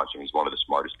wrestling so much, and he's one of the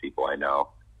smartest people I know,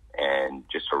 and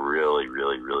just a really,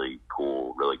 really, really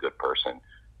cool, really good person.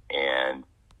 And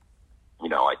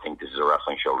I think this is a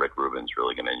wrestling show Rick Rubin's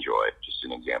really going to enjoy. Just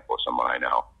an example of someone I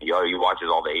know. He watches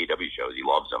all the AEW shows. He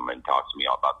loves them and talks to me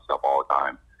about stuff all the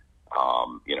time.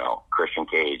 Christian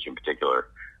Cage in particular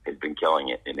has been killing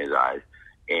it in his eyes.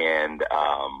 And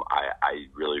I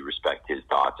really respect his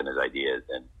thoughts and his ideas,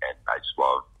 and I just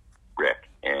love Rick.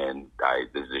 And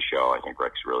this is a show I think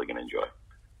Rick's really going to enjoy.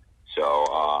 So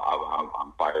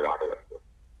I'm fired up.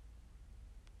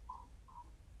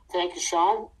 Thank you,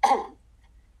 Sean.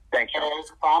 Thanks, Sean.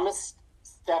 As promised,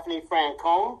 Stephanie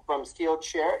Francone from Steel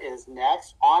Chair is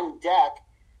next. On deck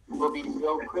will be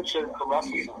Bill Pritchard from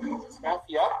WrestleZone. Steph,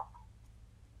 yeah?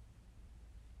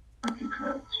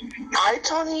 Hi,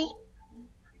 Tony.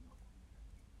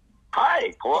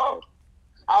 Hi, hello.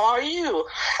 How are you?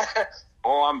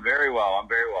 Oh, I'm very well.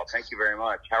 Thank you very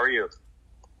much. How are you?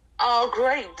 Oh,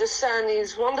 great. The sun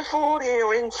is wonderful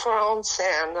here in France,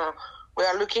 and we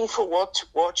are looking forward to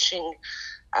watching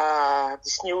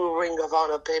this new Ring of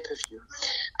Honor pay-per-view.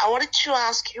 I wanted to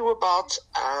ask you about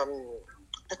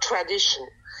the tradition,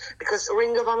 because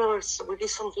Ring of Honor is really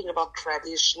something about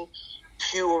tradition,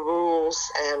 few rules,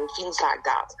 and things like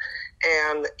that.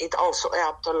 And it also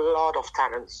helped a lot of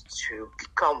talents to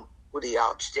become who they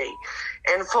are today.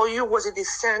 And for you, was it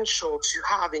essential to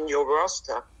have in your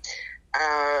roster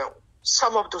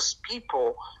some of those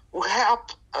people who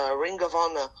help Ring of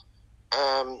Honor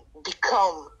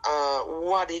become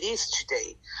what it is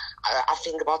today? I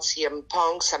think about CM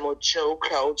Punk, Samoa Joe,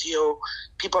 Claudio,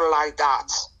 people like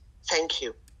that. Thank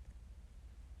you.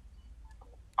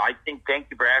 thank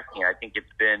you for asking. I think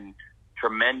it's been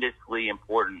tremendously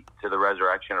important to the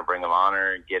resurrection of Ring of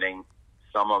Honor and getting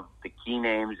some of the key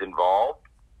names involved.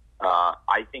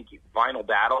 I think Final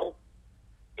Battle,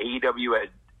 AEW had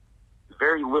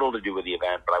very little to do with the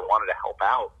event, but I wanted to help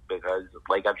out because,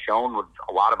 like I've shown with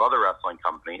a lot of other wrestling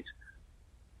companies,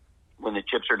 when the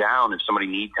chips are down, if somebody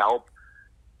needs help,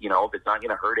 if it's not going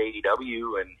to hurt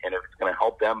AEW and if it's going to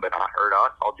help them but not hurt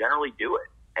us, I'll generally do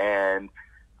it. And,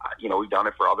 we've done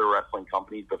it for other wrestling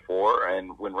companies before.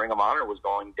 And when Ring of Honor was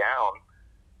going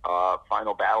down,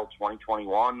 Final Battle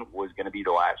 2021 was going to be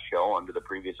the last show under the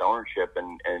previous ownership,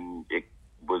 and it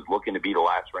was looking to be the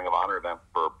last Ring of Honor event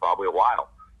for probably a while.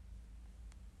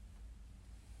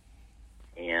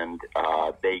 And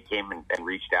they came and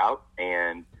reached out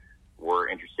and were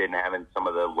interested in having some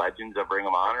of the legends of Ring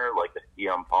of Honor, like the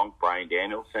CM Punk, Bryan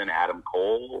Danielson, Adam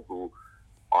Cole, who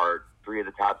are three of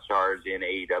the top stars in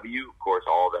AEW. Of course,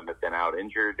 all of them have been out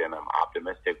injured, and I'm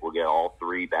optimistic we'll get all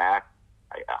three back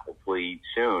hopefully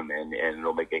soon, and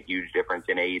it'll make a huge difference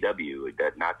in AEW.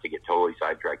 Not to get totally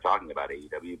sidetracked talking about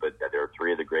AEW, but there are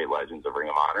three of the great legends of Ring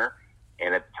of Honor,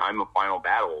 and at the time of Final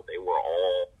Battle, they were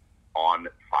all on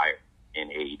fire in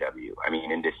AEW. I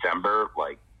mean, in December,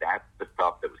 that's the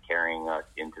stuff that was carrying us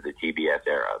into the TBS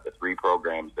era. The three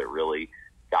programs that really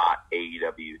got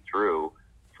AEW through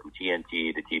from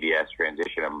TNT to TBS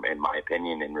transition, in my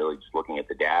opinion, and really just looking at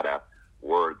the data,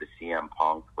 were the CM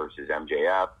Punk versus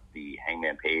MJF, the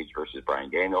Hangman Page versus Bryan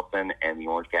Danielson, and the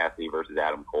Orange Cassidy versus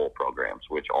Adam Cole programs,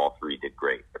 which all three did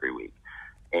great every week.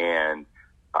 And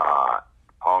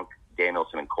Punk,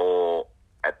 Danielson, and Cole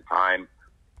at the time,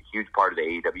 a huge part of the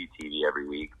AEW TV every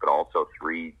week, but also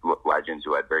three legends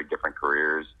who had very different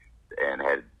careers and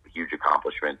had huge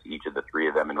accomplishments, each of the three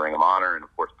of them in Ring of Honor. And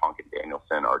of course, Punk and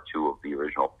Danielson are two of the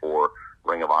original four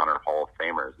Ring of Honor Hall of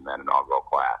Famers in that inaugural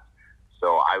class.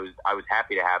 So I was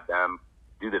happy to have them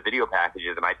do the video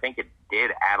packages, and I think it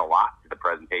did add a lot to the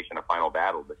presentation of Final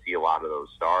Battle to see a lot of those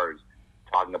stars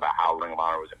talking about how Ring of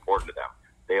Honor was important to them.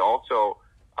 They also,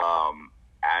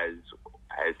 as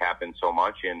has happened so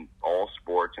much in all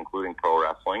sports, including pro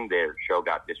wrestling, their show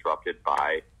got disrupted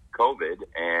by COVID,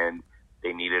 and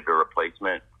they needed a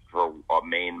replacement for a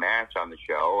main match on the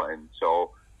show. And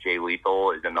so Jay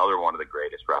Lethal is another one of the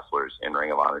greatest wrestlers in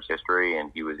Ring of Honor's history, and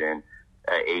he was in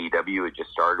AEW. It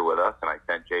just started with us, and I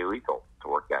sent Jay Lethal to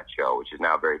work that show, which is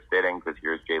now very fitting because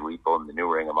here's Jay Lethal in the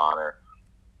new Ring of Honor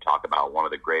talk about one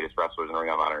of the greatest wrestlers in Ring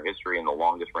of Honor history and the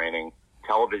longest reigning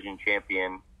television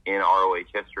champion in ROH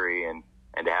history, and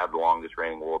to have the longest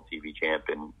reigning world TV champ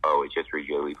in ROH history,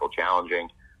 Jay Lethal, challenging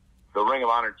the Ring of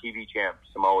Honor TV champ,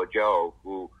 Samoa Joe,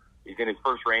 who is in his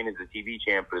first reign as the TV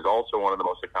champ, but is also one of the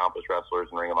most accomplished wrestlers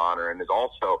in Ring of Honor and is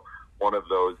also one of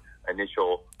those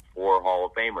initial 4 Hall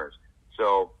of Famers.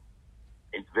 So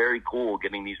it's very cool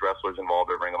getting these wrestlers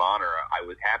involved in Ring of Honor. I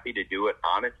was happy to do it,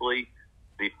 honestly,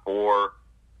 before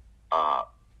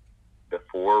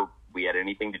we had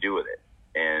anything to do with it.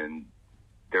 And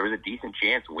there was a decent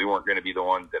chance we weren't going to be the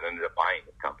ones that ended up buying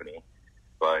the company.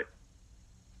 But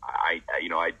I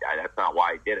that's not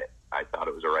why I did it. I thought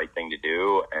it was the right thing to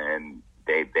do, and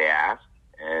they asked.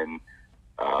 And,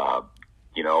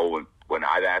 when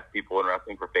I've asked people in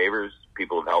wrestling for favors,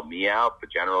 people have helped me out.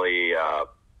 But generally, to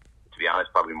be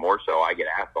honest, probably more so, I get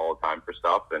asked all the time for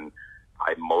stuff, and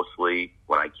I mostly,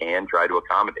 when I can, try to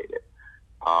accommodate it.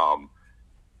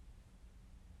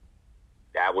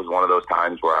 That was one of those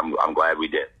times where I'm glad we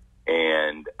did.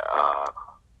 And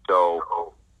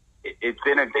so it's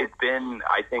been,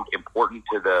 I think, important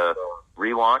to the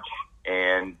relaunch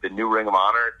and the new Ring of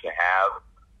Honor to have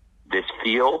this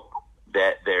feel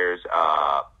that there's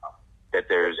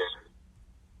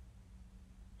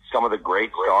some of the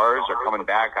great stars are coming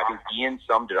back. I think Ian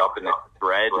summed it up in the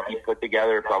thread he put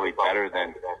together probably better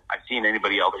than I've seen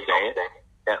anybody else say it.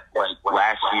 That, like,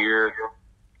 last year,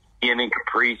 Ian and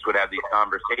Caprice would have these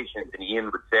conversations, and Ian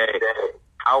would say,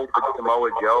 how would Samoa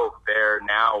Joe fare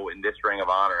now in this Ring of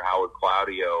Honor? How would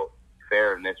Claudio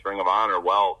fare in this Ring of Honor?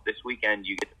 Well, this weekend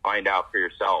you get to find out for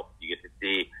yourself. You get to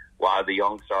see a lot of the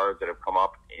young stars that have come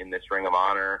up in this Ring of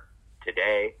Honor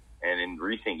today and in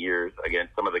recent years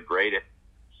against some of the greatest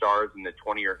stars in the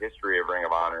 20-year history of Ring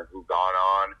of Honor who've gone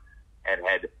on and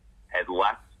had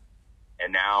left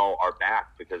and now are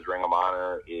back because Ring of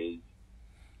Honor is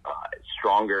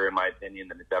stronger, in my opinion,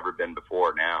 than it's ever been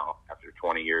before now after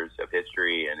 20 years of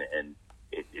history. And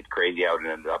it's crazy how it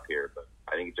ended up here. But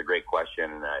I think it's a great question,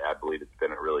 and I believe it's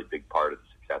been a really big part of the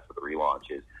success of the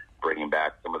relaunch is bringing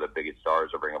back some of the biggest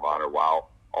stars of Ring of Honor while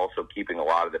also keeping a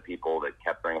lot of the people that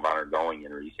kept Ring of Honor going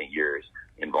in recent years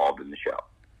involved in the show.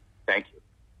 Thank you.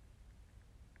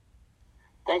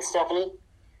 Thanks, Stephanie.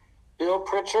 Bill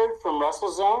Pritchard from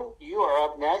WrestleZone, you are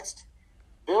up next.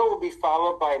 Bill will be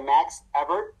followed by Max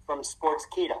Everett from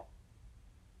Sportskeeda.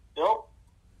 Bill?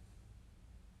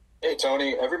 Hey,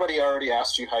 Tony. Everybody already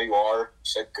asked you how you are. You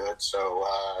said good. So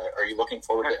are you looking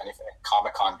forward to anything at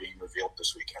Comic-Con being revealed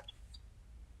this weekend?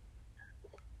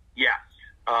 Yes.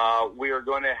 We are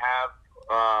going to have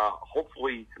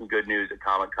hopefully some good news at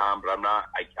Comic-Con, but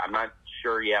I'm not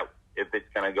sure yet if it's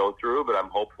going to go through, but I'm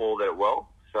hopeful that it will.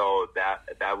 So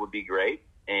that would be great.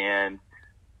 And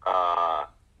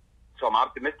so I'm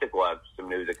optimistic we'll have some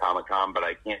news at Comic-Con, but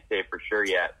I can't say for sure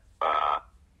yet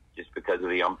just because of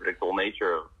the unpredictable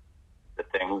nature of the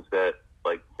things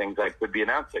I could be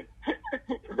announcing.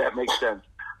 If that makes sense.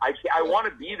 I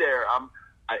want to be there.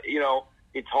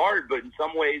 It's hard, but in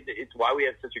some ways it's why we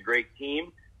have such a great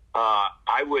team.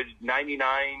 I would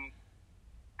 99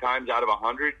 times out of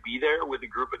 100 be there with a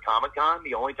group at Comic-Con.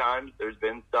 The only times there's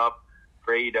been stuff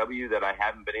for AEW that I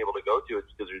haven't been able to go to, it's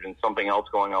because there's been something else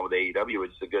going on with AEW, which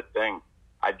is a good thing.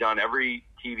 I've done every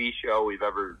TV show we've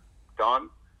ever done.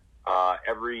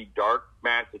 Every dark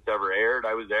match that's ever aired,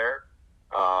 I was there.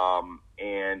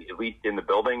 And at least in the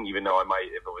building, even though I might,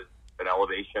 if it was an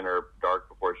Elevation or Dark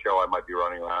before a show, I might be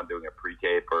running around doing a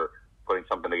pre-tape or putting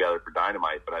something together for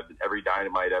Dynamite. But I've been every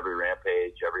Dynamite, every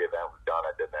Rampage, every event we've done,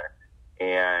 I've been there.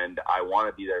 And I want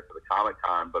to be there for the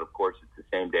Comic-Con, but of course it's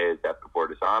the same day as Death Before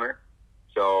Dishonor.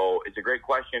 So it's a great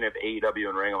question if AEW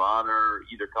and Ring of Honor,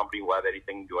 either company will have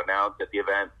anything to announce at the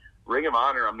event. Ring of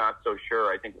Honor, I'm not so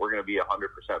sure. I think we're going to be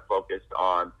 100% focused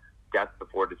on Death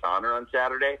Before Dishonor on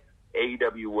Saturday.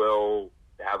 AEW will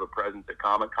have a presence at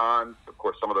Comic-Con. Of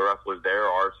course, some of the wrestlers there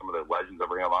are some of the legends of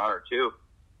Ring of Honor, too.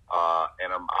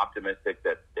 And I'm optimistic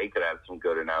that they could have some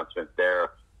good announcements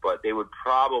there. But they would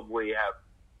probably have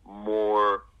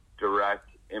more direct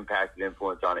impact and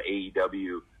influence on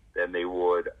AEW than they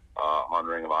would on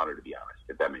Ring of Honor, to be honest,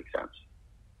 if that makes sense.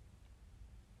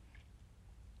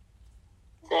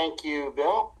 Thank you,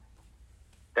 Bill.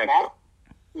 Thanks.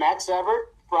 Max Everett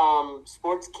from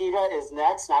Sportskeeda is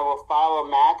next, and I will follow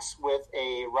Max with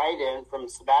a write-in from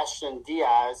Sebastian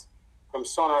Diaz from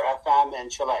Sonar FM in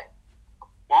Chile.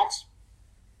 Max?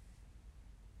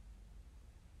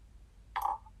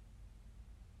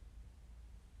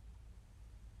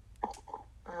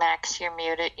 Max, you're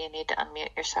muted. You need to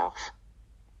unmute yourself.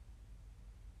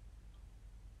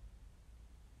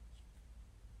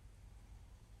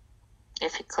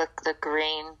 If you click the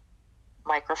green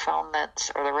microphone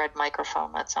or the red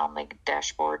microphone that's on the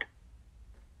dashboard.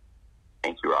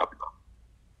 Thank you, Rob.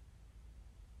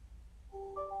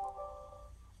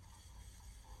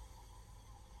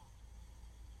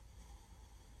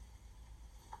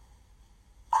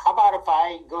 How about if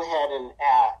I go ahead and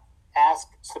ask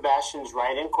Sebastian's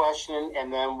write-in question,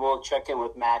 and then we'll check in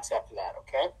with Max after that,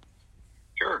 okay?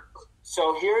 Sure.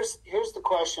 So here's the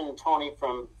question, Tony,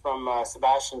 from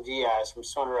Sebastian Diaz from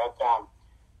Sonar FM.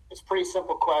 It's a pretty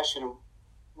simple question.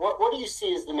 What do you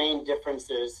see as the main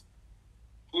differences?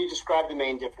 Can you describe the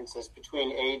main differences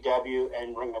between AEW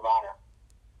and Ring of Honor?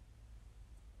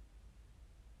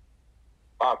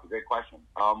 Oh, that's a great question.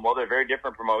 Well, they're very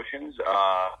different promotions.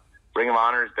 Ring of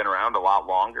Honor has been around a lot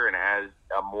longer and has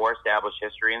a more established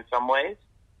history in some ways.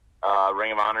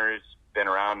 Ring of Honor's been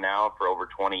around now for over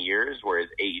 20 years, whereas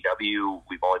AEW,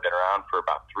 we've only been around for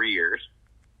about 3 years.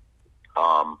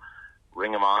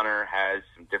 Ring of Honor has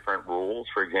some different rules.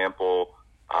 For example,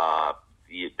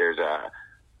 there's a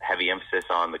heavy emphasis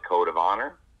on the Code of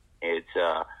Honor. It's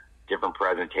a different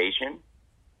presentation.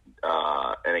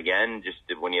 And again, just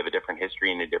when you have a different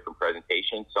history and a different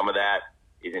presentation, some of that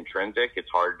is intrinsic. It's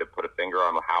hard to put a finger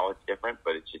on how it's different,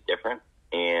 but it's just different.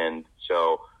 And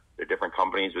so they're different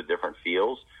companies with different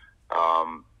feels.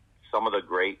 Some of the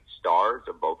great stars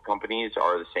of both companies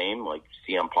are the same. Like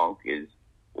CM Punk is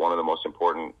one of the most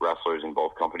important wrestlers in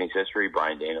both companies' history.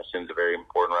 Bryan Danielson's a very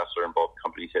important wrestler in both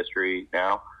companies' history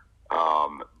now.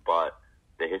 But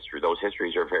those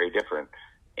histories are very different.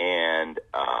 And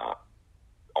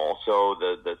also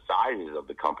the sizes of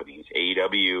the companies.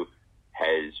 AEW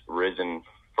has risen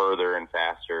further and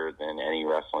faster than any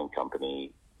wrestling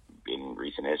company in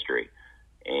recent history.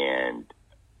 And,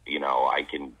 I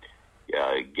can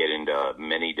get into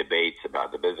many debates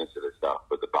about the business of this stuff,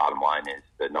 but the bottom line is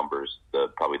the numbers, the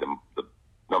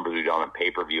numbers we've done on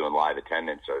pay-per-view and live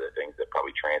attendance are the things that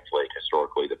probably translate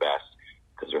historically the best,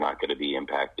 because they're not going to be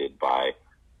impacted by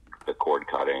the cord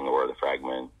cutting or the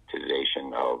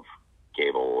fragmentization of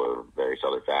cable or various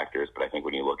other factors. But I think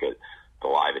when you look at the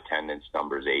live attendance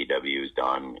numbers AEW has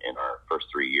done in our first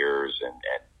 3 years and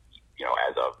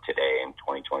as of today in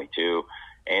 2022,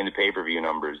 and the pay-per-view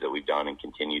numbers that we've done and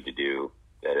continue to do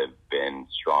that have been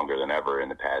stronger than ever in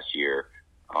the past year,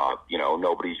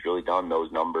 Nobody's really done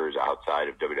those numbers outside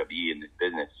of WWE in this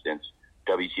business since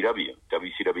WCW.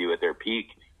 WCW at the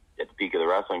peak of the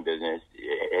wrestling business,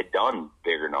 had done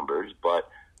bigger numbers, but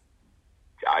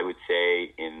I would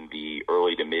say in the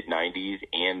early to mid 90s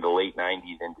and the late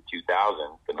 90s into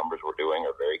 2000, the numbers we're doing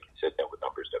are very consistent with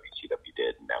numbers WCW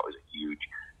did, and that was a huge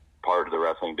part of the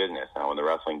wrestling business. Now, when the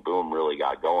wrestling boom really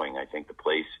got going, I think the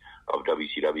place of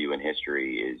WCW in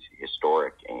history is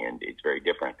historic, and it's very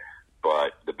different.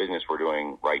 But the business we're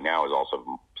doing right now is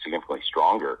also significantly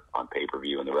stronger on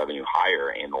pay-per-view, and the revenue higher,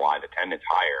 and the live attendance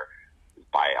higher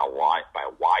by a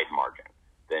wide margin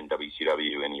than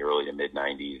WCW in the early to mid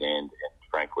 90s and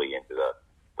frankly into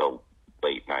the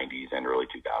late 90s and early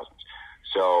 2000s.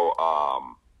 So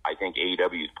I think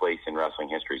AEW's place in wrestling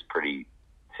history is pretty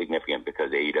significant,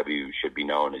 because AEW should be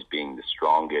known as being the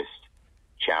strongest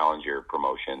challenger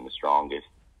promotion, the strongest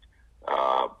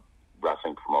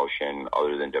wrestling promotion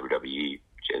other than WWE.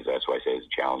 That's why I say it's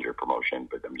a challenger promotion,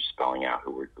 but I'm just spelling out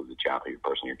who the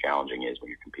person you're challenging is when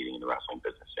you're competing in the wrestling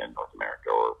business in North America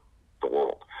or the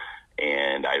world.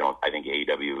 And I think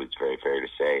AEW, it's very fair to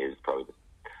say, is probably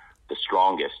the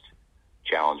strongest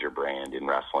challenger brand in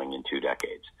wrestling in 2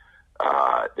 decades.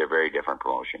 They're very different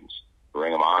promotions.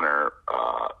 Ring of Honor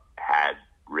had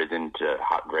risen to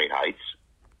great heights,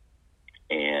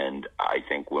 and I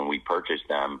think when we purchased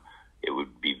them, it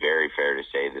would be very fair to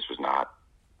say this was not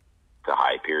the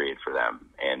high period for them.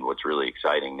 And what's really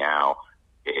exciting now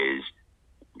is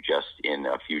just in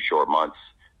a few short months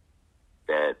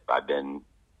that I've been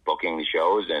booking the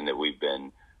shows and that we've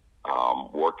been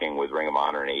working with Ring of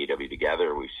Honor and AEW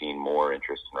together, we've seen more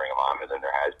interest in Ring of Honor than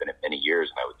there has been in many years.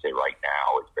 And I would say right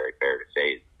now, it's very fair to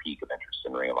say it's the peak of interest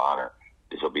in Ring of Honor.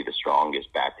 This will be the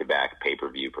strongest back-to-back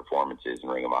pay-per-view performances in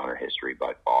Ring of Honor history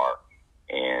by far.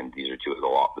 And these are two of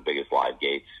the biggest live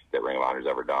gates that Ring of Honor's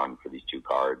ever done for these 2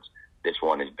 cards. This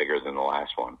one is bigger than the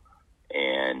last one.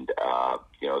 And,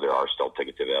 there are still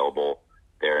tickets available.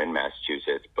 They're in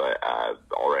Massachusetts, but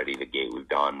already the gate we've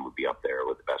done would be up there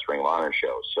with the best Ring of Honor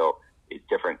shows. So it's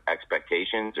different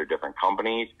expectations. They're different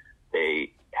companies.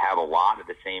 They have a lot of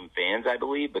the same fans, I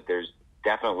believe, but they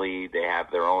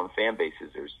have their own fan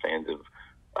bases. There's fans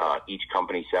of each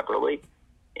company separately,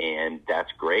 and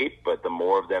that's great. But the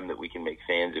more of them that we can make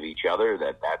fans of each other,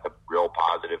 that's a real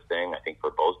positive thing, I think,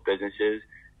 for both businesses.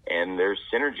 And there's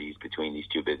synergies between these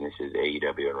 2 businesses,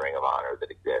 AEW and Ring of Honor, that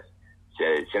exist. So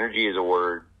synergy is a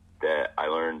word that I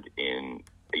learned in,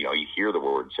 you hear the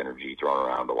word synergy thrown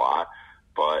around a lot,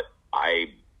 but I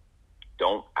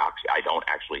don't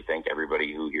actually think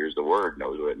everybody who hears the word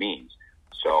knows what it means.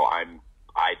 So I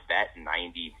bet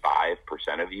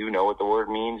 95% of you know what the word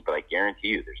means, but I guarantee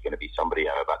you there's going to be somebody,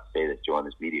 I'm about to say this during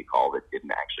this media call, that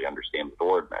didn't actually understand what the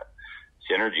word meant.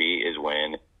 Synergy is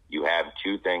when you have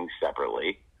 2 things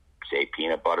separately, say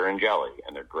peanut butter and jelly,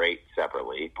 and they're great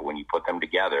separately, but when you put them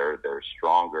together, they're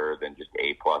stronger than just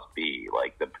A plus B.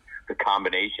 Like the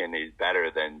combination is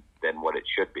better than what it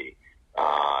should be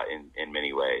in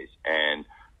many ways. And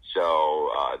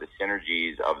so the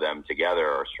synergies of them together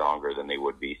are stronger than they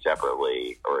would be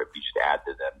separately, or if you just add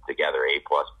to them together, A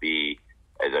plus B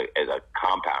as a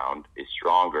compound is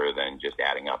stronger than just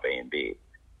adding up A and B.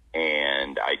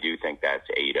 And I do think that's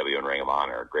AEW and Ring of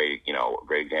Honor. Great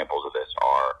examples of this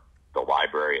are the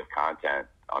library of content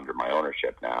under my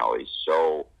ownership now is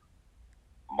so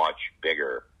much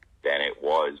bigger than it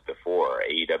was before.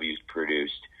 AEW's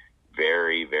produced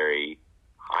very, very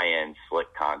high-end,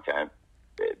 slick content,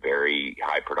 very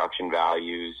high production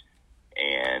values,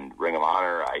 and Ring of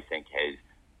Honor, I think, has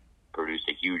produced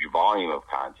a huge volume of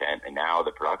content, and now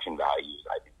the production values,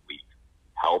 I think we've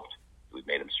helped. We've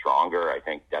made them stronger. I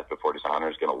think Death Before Dishonor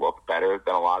is going to look better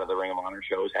than a lot of the Ring of Honor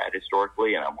shows had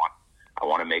historically, and I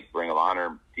want to make Ring of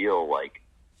Honor feel like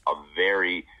a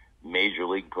very major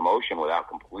league promotion without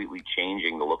completely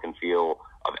changing the look and feel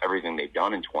of everything they've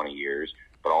done in 20 years,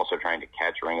 but also trying to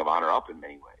catch Ring of Honor up in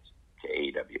many ways to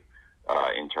AEW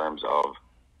in terms of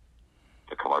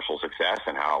the commercial success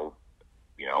and how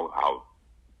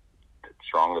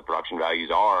strong the production values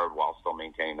are while still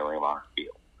maintaining the Ring of Honor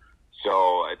feel.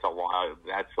 So it's a lot.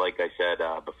 That's like I said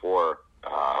before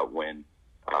when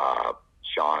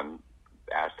Sean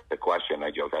asked the question. I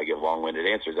joked I give long-winded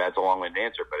answers. That's a long-winded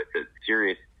answer, but it's a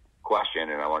serious question,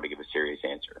 and I wanted to give a serious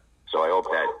answer. So I hope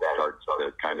that starts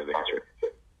the kind of answer.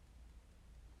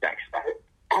 Thanks.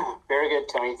 Very good,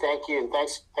 Tony. Thank you, and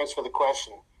thanks for the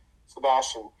question,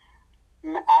 Sebastian.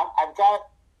 I've got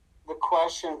the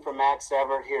question from Max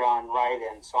Everett here on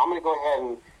write-in, so I'm going to go ahead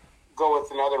and go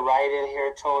with another write-in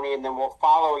here, Tony, and then we'll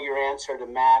follow your answer to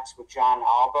Max with John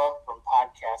Alba from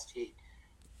Podcast Heat.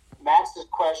 Max's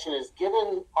question is,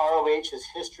 given ROH's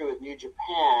history with New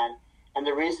Japan and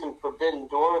the recent Forbidden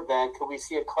Door event, could we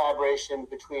see a collaboration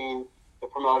between the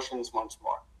promotions once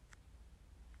more?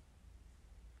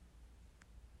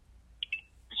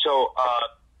 So,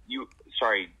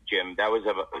 sorry, Jim, that was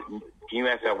can you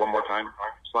ask that one more time?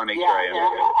 Just want to make sure I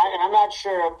understand. I'm not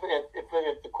sure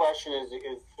if the question is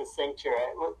succinct here.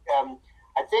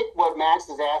 I think what Max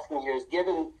is asking here is,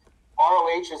 given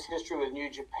ROH's history with New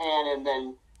Japan and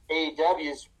then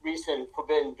AEW's recent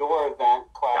Forbidden Door event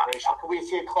collaboration, could we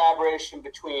see a collaboration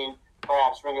between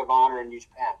perhaps Ring of Honor and New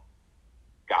Japan?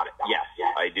 Got it. Yes,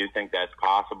 I do think that's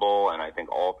possible, and I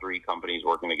think all three companies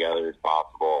working together is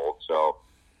possible. So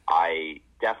I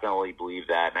definitely believe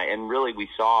that. And really, we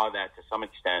saw that to some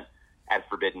extent at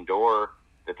Forbidden Door,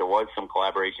 that there was some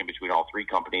collaboration between all three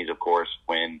companies, of course,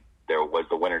 when there was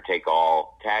the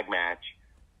winner-take-all tag match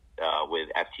with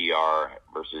FTR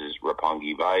versus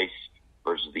Roppongi Vice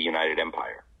versus the United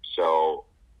Empire. So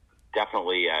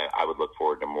definitely I would look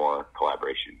forward to more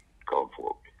collaboration going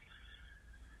forward.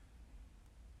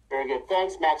 Very good.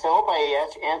 Thanks, Max. I hope I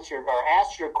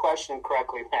asked your question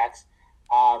correctly, Max.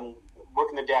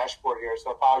 Working the dashboard here,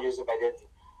 so apologies if I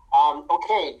didn't.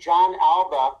 Okay, John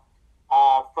Alba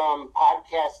from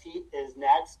Podcast Heat is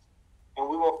next, and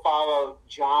we will follow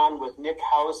John with Nick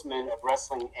Hausman of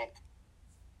Wrestling Inc.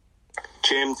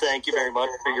 Jim, thank you very much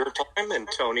for your time, and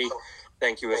Tony,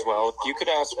 thank you as well. If you could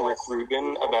ask Rick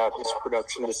Rubin about his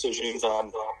production decisions on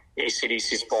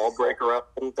AC/DC's Ball Breaker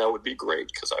album, that would be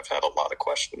great, because I've had a lot of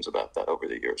questions about that over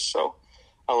the years. So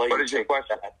I'll let you take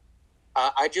that.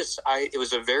 It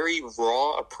was a very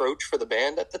raw approach for the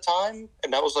band at the time,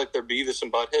 and that was like their Beavis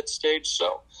and Butthead stage.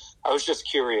 So I was just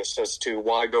curious as to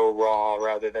why go raw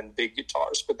rather than big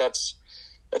guitars, but that's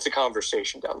a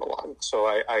conversation down the line. So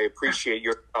I appreciate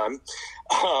your time.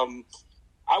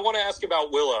 I want to ask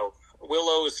about Willow.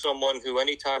 Willow is someone who,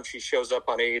 anytime she shows up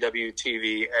on AEW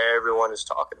TV, everyone is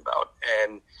talking about.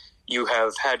 And you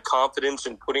have had confidence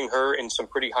in putting her in some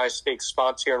pretty high-stakes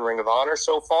spots here in Ring of Honor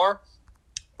so far.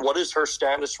 What is her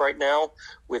status right now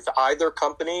with either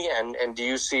company, and do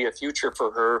you see a future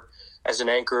for her as an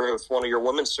anchor of one of your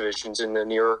women's divisions in the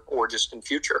near or distant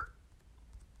future?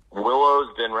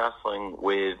 Willow's been wrestling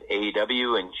with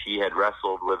AEW, and she had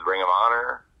wrestled with Ring of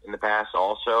Honor in the past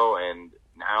also, and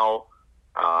now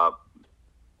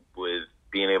with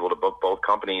being able to book both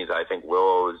companies, I think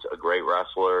Willow is a great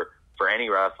wrestler for any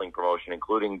wrestling promotion,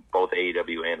 including both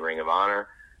AEW and Ring of Honor.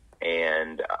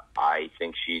 And I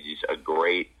think she's a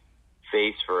great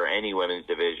face for any women's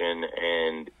division,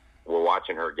 and we're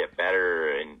watching her get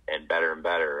better and better and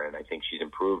better. And I think she's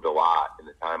improved a lot in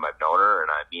the time I've known her,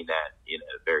 and I mean that in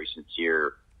a very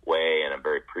sincere way, and I'm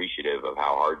very appreciative of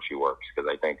how hard she works, because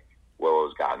I think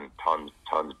Willow's gotten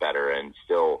tons better, and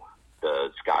still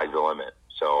the sky's the limit.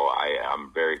 So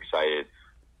I'm very excited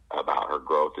about her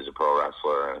growth as a pro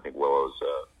wrestler, and I think Willow's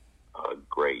a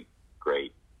great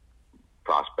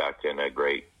prospect and a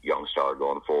great young star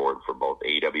going forward for both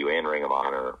AEW and Ring of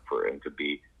Honor, and could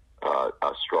be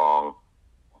a strong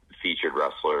featured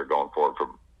wrestler going forward for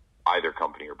either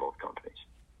company or both companies.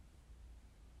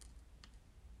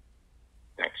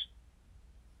 Thanks.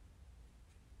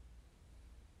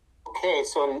 Okay,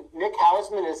 so Nick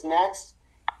Hausman is next,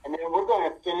 and then we're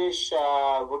going to finish.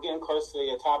 We're getting close to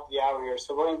the top of the hour here,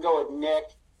 so we're going to go with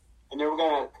Nick, and then we're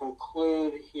going to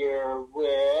conclude here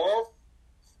with,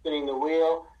 spinning the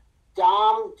wheel,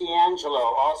 Dom D'Angelo,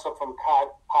 also from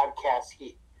Podcast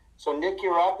Heat. So, Nick,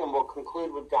 you're up, and we'll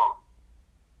conclude with Dom.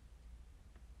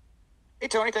 Hey,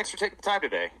 Tony, thanks for taking the time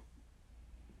today.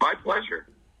 My pleasure.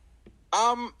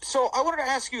 So I wanted to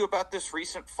ask you about this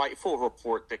recent Fightful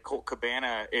report that Colt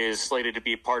Cabana is slated to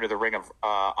be part of the Ring of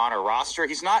Honor roster.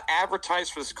 He's not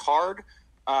advertised for this card.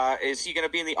 Is he going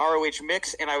to be in the ROH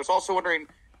mix? And I was also wondering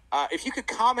if you could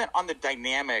comment on the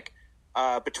dynamic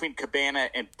between Cabana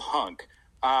and Punk.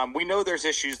 We know there's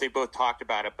issues. They both talked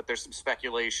about it, but there's some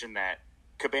speculation that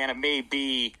Cabana may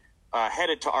be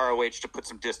headed to ROH to put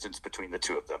some distance between the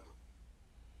two of them.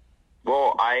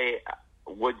 Well, I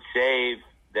would say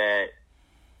that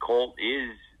Colt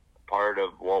is part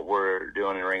of what we're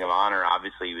doing in Ring of Honor.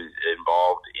 Obviously, he was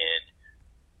involved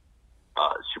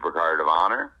in Supercard of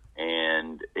Honor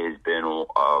and has been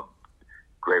a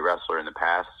great wrestler in the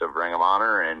past of Ring of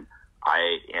Honor, and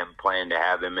I am planning to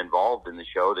have him involved in the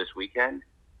show this weekend,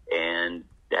 and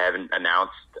they haven't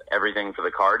announced everything for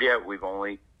the card yet. We've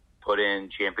only put in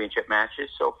championship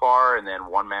matches so far, and then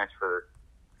one match for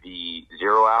the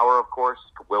 0 Hour, of course.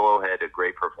 Willow had a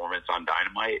great performance on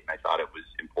Dynamite, and I thought it was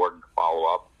important to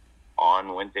follow up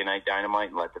on Wednesday Night Dynamite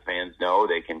and let the fans know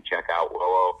they can check out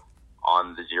Willow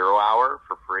on the 0 Hour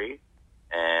for free.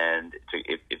 And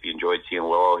if you enjoyed seeing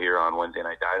Willow here on Wednesday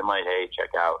Night Dynamite, hey, check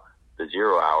out the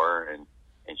 0 Hour. And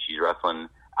she's wrestling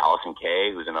Allison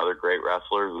Kay, who's another great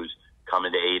wrestler who's come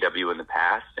into AEW in the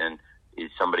past and is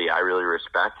somebody I really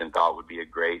respect and thought would be a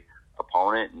great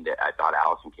opponent. And I thought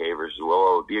Allison Kay versus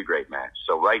Willow would be a great match.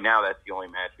 So right now, that's the only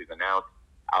match we've announced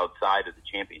outside of the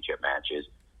championship matches.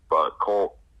 But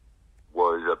Colt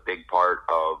was a big part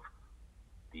of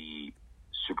the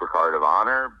Supercard of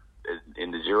Honor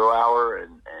in the 0 Hour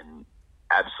and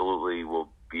absolutely will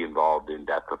be involved in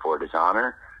Death Before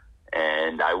Dishonor.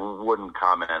 And I wouldn't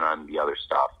comment on the other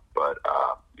stuff, but,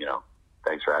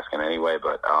 thanks for asking anyway.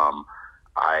 But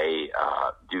I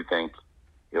do think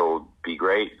it'll be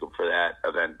great for that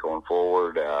event going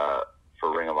forward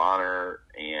for Ring of Honor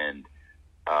and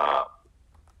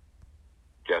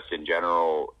just in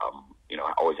general,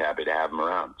 always happy to have him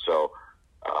around. So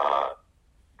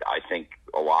I think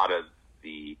a lot of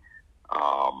the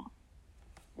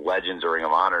legends of Ring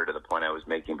of Honor, to the point I was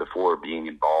making before, being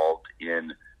involved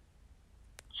in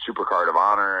Supercard of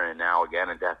Honor and now again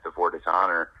in Death Before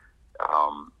Dishonor,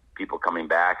 people coming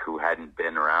back who hadn't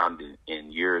been around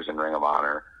in years in Ring of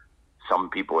Honor, some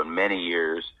people in many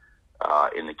years,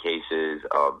 in the cases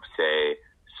of, say,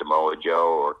 Samoa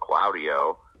Joe or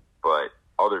Claudio, but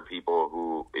other people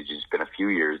who it's just been a few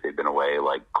years they've been away,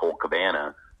 like Colt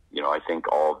Cabana. I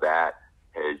think all of that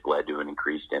has led to an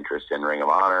increased interest in Ring of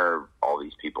Honor, all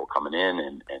these people coming in,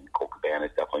 and Colt Cabana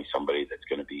is definitely somebody that's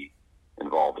going to be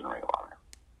involved in Ring of Honor.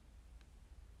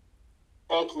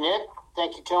 Thank you, Nick.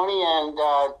 Thank you, Tony. And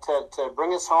to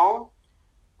bring us home,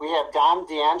 we have Dom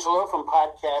D'Angelo from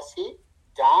Podcast Heat.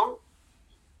 Dom,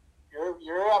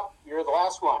 you're up. You're the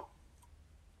last one.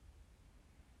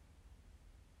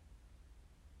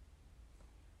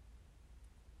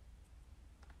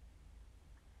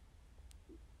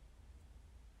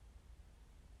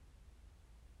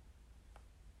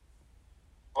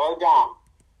 Hello, Dom.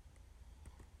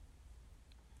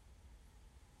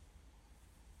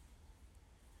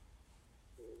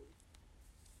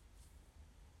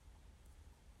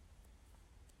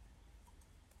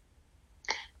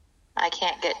 I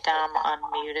can't get Dom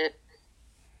unmuted.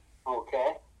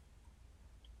 Okay.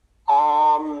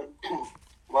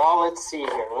 Well, let's see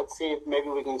here. Let's see if maybe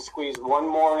we can squeeze one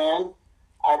more in.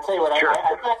 I'll tell you what. Sure.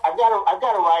 I've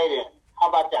got a write-in. How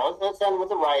about that? Let's end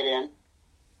with a write-in.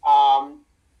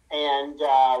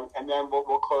 And then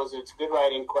we'll close it. It's a good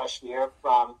write-in question here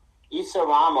from Isa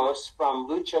Ramos from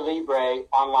Lucha Libre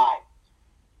Online.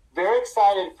 Very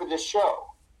excited for this show.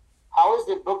 How is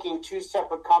it booking two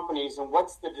separate companies, and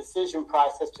what's the decision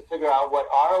process to figure out what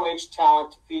ROH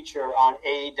talent to feature on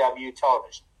AEW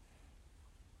television?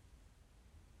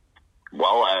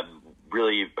 Well, I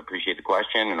really appreciate the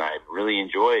question, and I really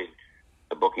enjoyed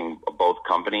the booking of both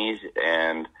companies,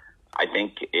 and I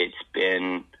think it's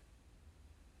been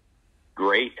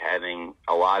great having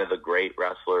a lot of the great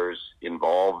wrestlers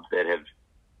involved that have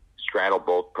straddled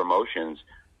both promotions.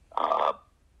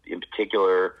 In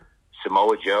particular,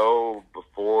 Samoa Joe,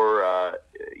 before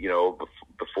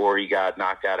he got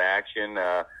knocked out of action,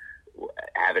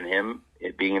 having him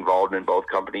being involved in both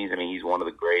companies. I mean, he's one of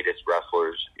the greatest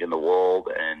wrestlers in the world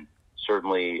and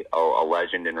certainly a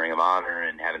legend in Ring of Honor,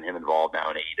 and having him involved now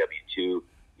in AEW too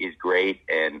is great.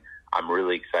 And I'm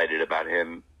really excited about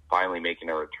him finally making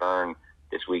a return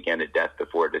this weekend at Death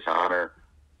Before Dishonor,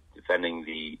 defending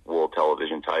the World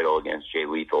Television title against Jay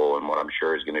Lethal in what I'm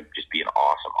sure is going to just be an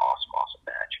awesome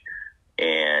match.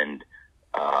 And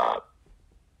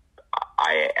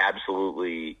I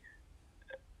absolutely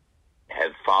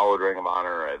have followed Ring of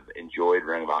Honor. I've enjoyed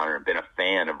Ring of Honor and been a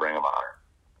fan of Ring of Honor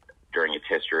during its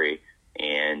history.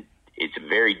 And it's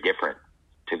very different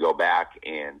to go back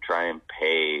and try and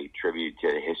pay tribute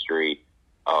to the history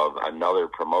of another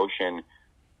promotion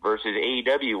versus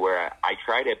AEW, where I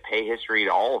try to pay history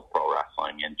to all of pro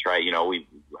wrestling and try,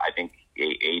 I think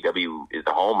AEW is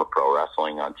the home of pro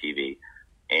wrestling on TV.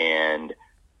 And,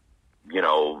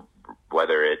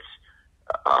 whether it's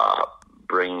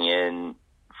bringing in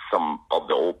some of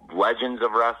the old legends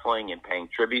of wrestling and paying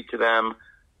tribute to them,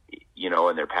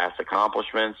 and their past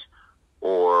accomplishments,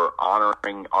 or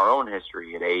honoring our own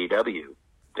history at AEW,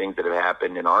 things that have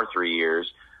happened in our 3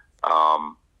 years,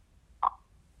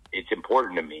 it's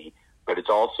important to me, but it's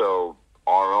also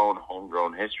our own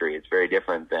homegrown history. It's very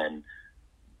different than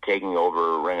taking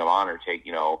over Ring of Honor,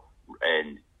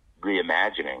 and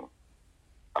reimagining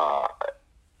a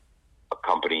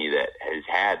company that has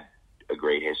had a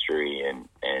great history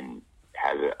and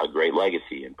has a great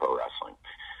legacy in pro wrestling.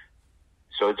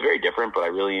 So it's very different, but I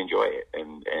really enjoy it.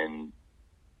 And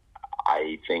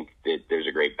I think that there's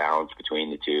a great balance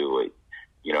between the two.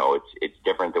 it's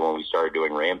different than when we started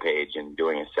doing Rampage and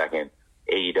doing a second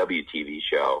AEW TV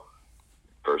show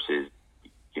versus,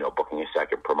 booking a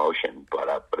second promotion.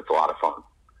 But it's a lot of fun.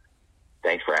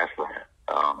 Thanks for asking that.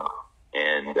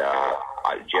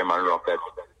 Jim, I don't know if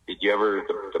did you ever,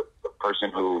 the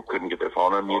person who couldn't get their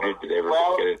phone unmuted, did they ever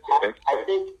get it fixed?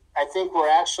 I think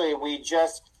we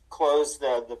just closed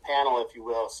the panel, if you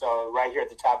will. So right here at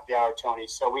the top of the hour, Tony.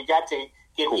 So we got to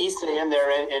get Easton in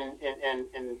there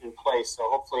in place. So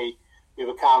hopefully we've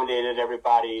accommodated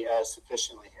everybody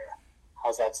sufficiently here.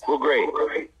 How's that sound? Well,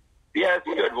 great. Yeah, it's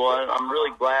good. Well, I'm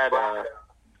really glad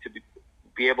to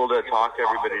be able to talk to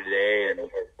everybody today, and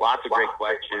lots of great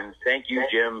questions. Thank you,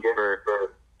 Jim, for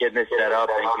getting this set up.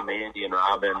 Thank you, Mandy and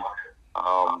Robin.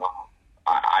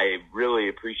 I really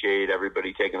appreciate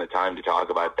everybody taking the time to talk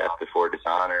about Death Before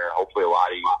Dishonor. Hopefully a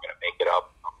lot of you are going to make it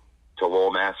up to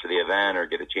Lowell after the event or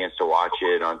get a chance to watch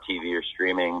it on TV or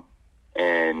streaming.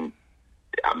 And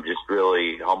I'm just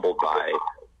really humbled by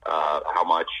how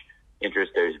much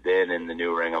interest there's been in the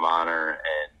new Ring of Honor,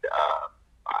 and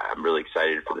I'm really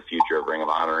excited for the future of Ring of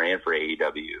Honor and for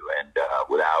AEW. And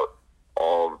without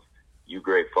all of you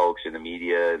great folks in the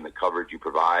media and the coverage you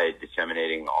provide,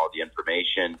 disseminating all the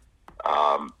information,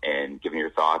 and giving your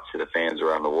thoughts to the fans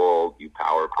around the world, you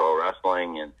power pro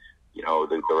wrestling, and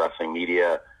the wrestling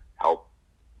media helped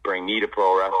bring me to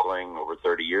pro wrestling over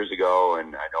 30 years ago.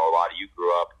 And I know a lot of you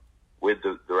grew up with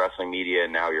the wrestling media,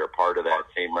 and now you're a part of that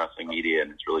same wrestling media,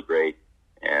 and it's really great.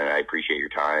 And I appreciate your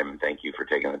time, and thank you for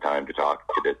taking the time to talk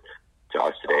to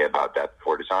us today about Death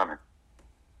Before Dishonor.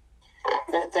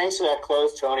 Thanks for that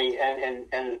close, Tony,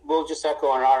 and we'll just echo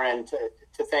on our end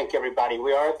to thank everybody.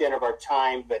 We are at the end of our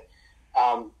time, but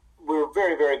we're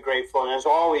very, very grateful. And as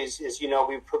always, as you know,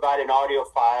 we provide an audio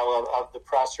file of the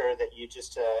presser that you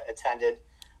just attended.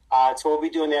 So we'll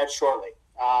be doing that shortly.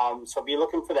 So be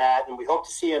looking for that, and we hope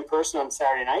to see you in person on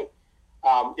Saturday night.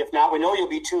 If not, we know you'll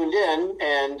be tuned in,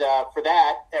 and for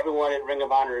that, everyone at Ring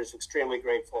of Honor is extremely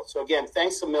grateful. So again,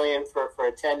 thanks a million for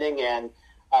attending, and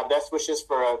best wishes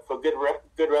for a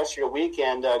good rest of your week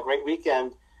and a great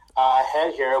weekend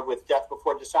ahead here with Death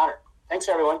Before Dishonor. Thanks,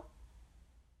 everyone.